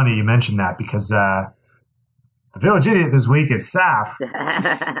 Well, it's funny you mentioned that because the village idiot this week is Saph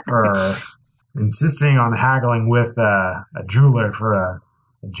for insisting on haggling with a jeweler for a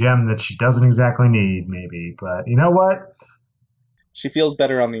gem that she doesn't exactly need, maybe. But you know what? She feels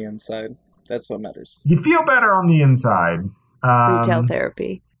better on the inside. That's what matters. You feel better on the inside. Retail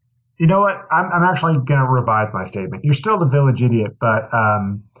therapy. You know what? I'm actually going to revise my statement. You're still the village idiot, but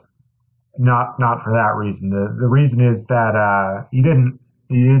not for that reason. The reason is that you didn't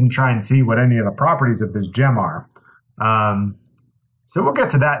try and see what any of the properties of this gem are. So we'll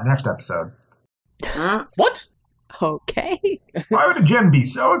get to that next episode. What? Okay. Why would a gem be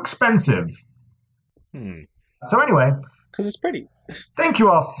so expensive? So anyway, Because it's pretty. thank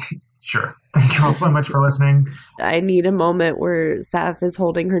you all. Sure. Thank you all so much for listening. I need a moment where Saph is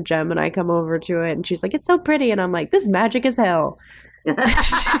holding her gem and I come over to it and she's like, it's so pretty. And I'm like, this magic as hell. She's like,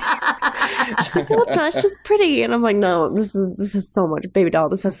 no, it's not. It's just pretty. And I'm like, no, this has so much. Baby doll,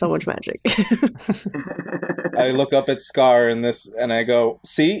 this has so much magic. I look up at Scar and I go,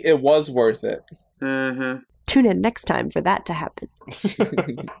 see, it was worth it. Mm-hmm. Tune in next time for that to happen.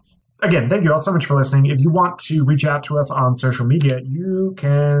 Again, thank you all so much for listening. If you want to reach out to us on social media, you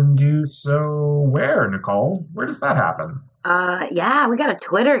can do so where, Nicole? Where does that happen? Yeah, we got a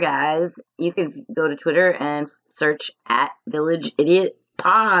Twitter, guys. You can go to Twitter and search at Village Idiot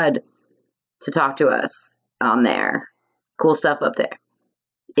Pod to talk to us on there. Cool stuff up there.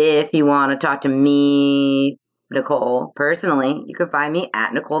 If you want to talk to me, Nicole, personally, you can find me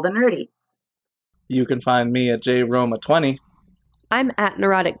at Nicole the Nerdy. You can find me at JRoma20. I'm at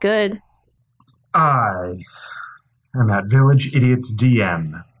Neurotic Good. I am at Village Idiots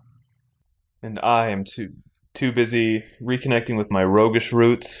DM. And I am too busy reconnecting with my roguish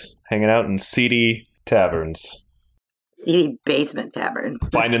roots, hanging out in seedy taverns. Seedy basement taverns.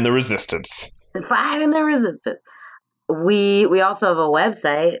 Finding the resistance. Finding the resistance. We also have a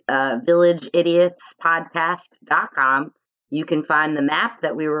website, villageidiotspodcast.com. You can find the map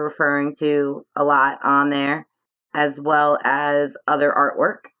that we were referring to a lot on there, as well as other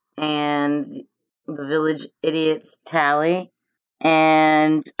artwork and the Village Idiots tally.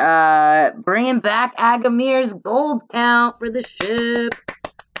 And bringing back Aggamir's gold count for the ship.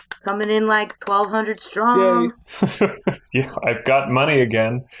 Coming in like 1,200 strong. Yeah, I've got money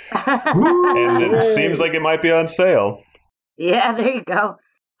again. And it seems like it might be on sale. Yeah, there you go.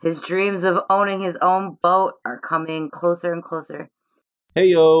 His dreams of owning his own boat are coming closer and closer. Hey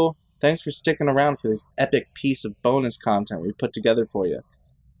yo, thanks for sticking around for this epic piece of bonus content we put together for you.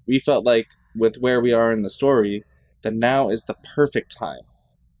 We felt like, with where we are in the story, that now is the perfect time.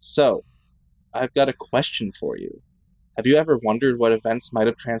 So, I've got a question for you. Have you ever wondered what events might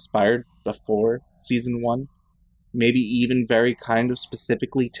have transpired before Season 1? Maybe even very kind of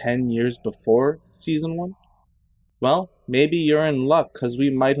specifically 10 years before Season 1? Well, maybe you're in luck, because we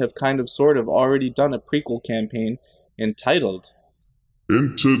might have kind of sort of already done a prequel campaign entitled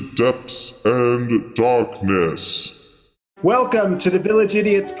Into Depths and Darkness. Welcome to the Village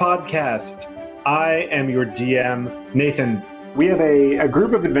Idiots podcast. I am your DM, Nathan. We have a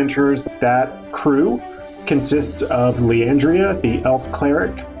group of adventurers. That crew consists of Leandria, the elf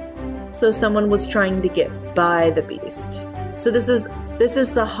cleric. So someone was trying to get by the beast. So this is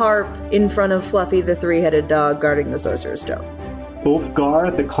the harp in front of Fluffy, the three-headed dog guarding the Sorcerer's Stone.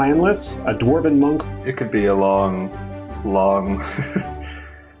 Ulfgar, the clanless, a dwarven monk. It could be a long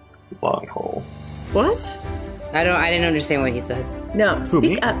hole. What? I didn't understand what he said. No,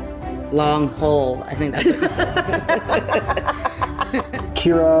 speak up. Long hole. I think that's what he said.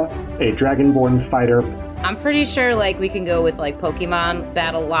 Kira, a dragonborn fighter. I'm pretty sure, like, we can go with, like, Pokemon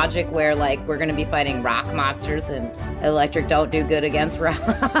battle logic where, like, we're going to be fighting rock monsters and electric don't do good against rock.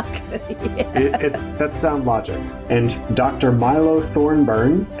 That's sound logic. And Dr. Milo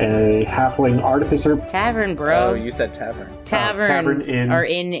Thornburn, a halfling artificer. Tavern, bro. Oh, you said tavern. Taverns Tavern inn. are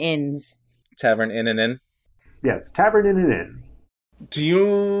inns. Tavern in and in. Yes, tavern in and in. Do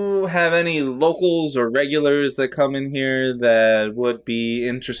you have any locals or regulars that come in here that would be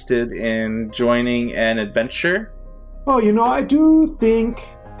interested in joining an adventure? Oh, I do think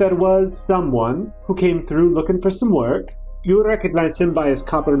there was someone who came through looking for some work. You recognize him by his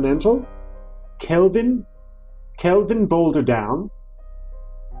copper mantle. Kelvin Boulderdown.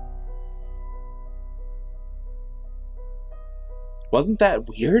 Wasn't that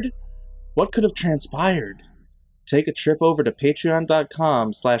weird? What could have transpired? Take a trip over to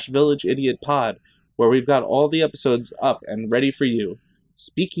patreon.com/villageidiotpod, where we've got all the episodes up and ready for you.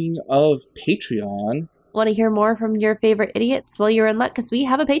 Speaking of Patreon... Want to hear more from your favorite idiots? Well, you're in luck because we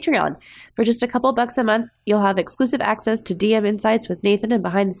have a Patreon. For just a couple bucks a month, you'll have exclusive access to DM Insights with Nathan and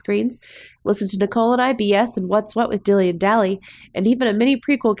Behind the Screens, listen to Nicole and I BS and What's What with Dilly and Dally, and even a mini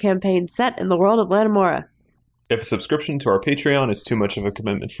prequel campaign set in the world of Lanamora. If a subscription to our Patreon is too much of a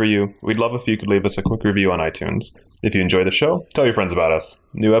commitment for you, we'd love if you could leave us a quick review on iTunes. If you enjoy the show, tell your friends about us.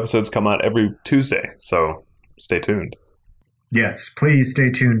 New episodes come out every Tuesday, so stay tuned. Yes, please stay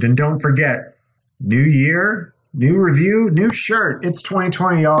tuned. And don't forget, new year, new review, new shirt. It's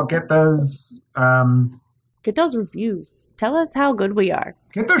 2020, y'all. Get those... Get those reviews. Tell us how good we are.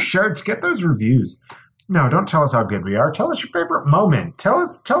 Get those shirts. Get those reviews. No, don't tell us how good we are. Tell us your favorite moment. Tell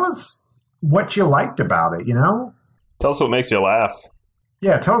us what you liked about it, Tell us what makes you laugh.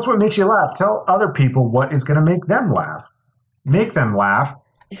 Yeah, tell us what makes you laugh. Tell other people what is going to make them laugh. Make them laugh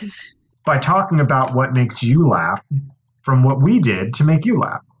by talking about what makes you laugh from what we did to make you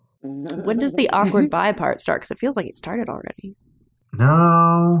laugh. When does the awkward bye part start? Because it feels like it started already.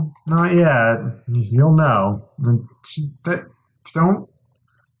 No, not yet. You'll know. Don't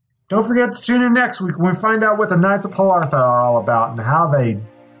forget to tune in next week when we find out what the Knights of Halartha are all about and how they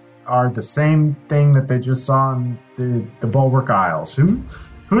are the same thing that they just saw in the Bulwark Isles. Who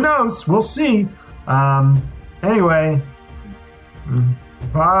knows? We'll see. Anyway,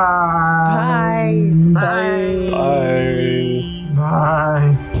 bye. Bye. Bye.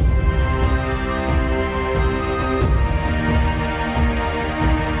 Bye.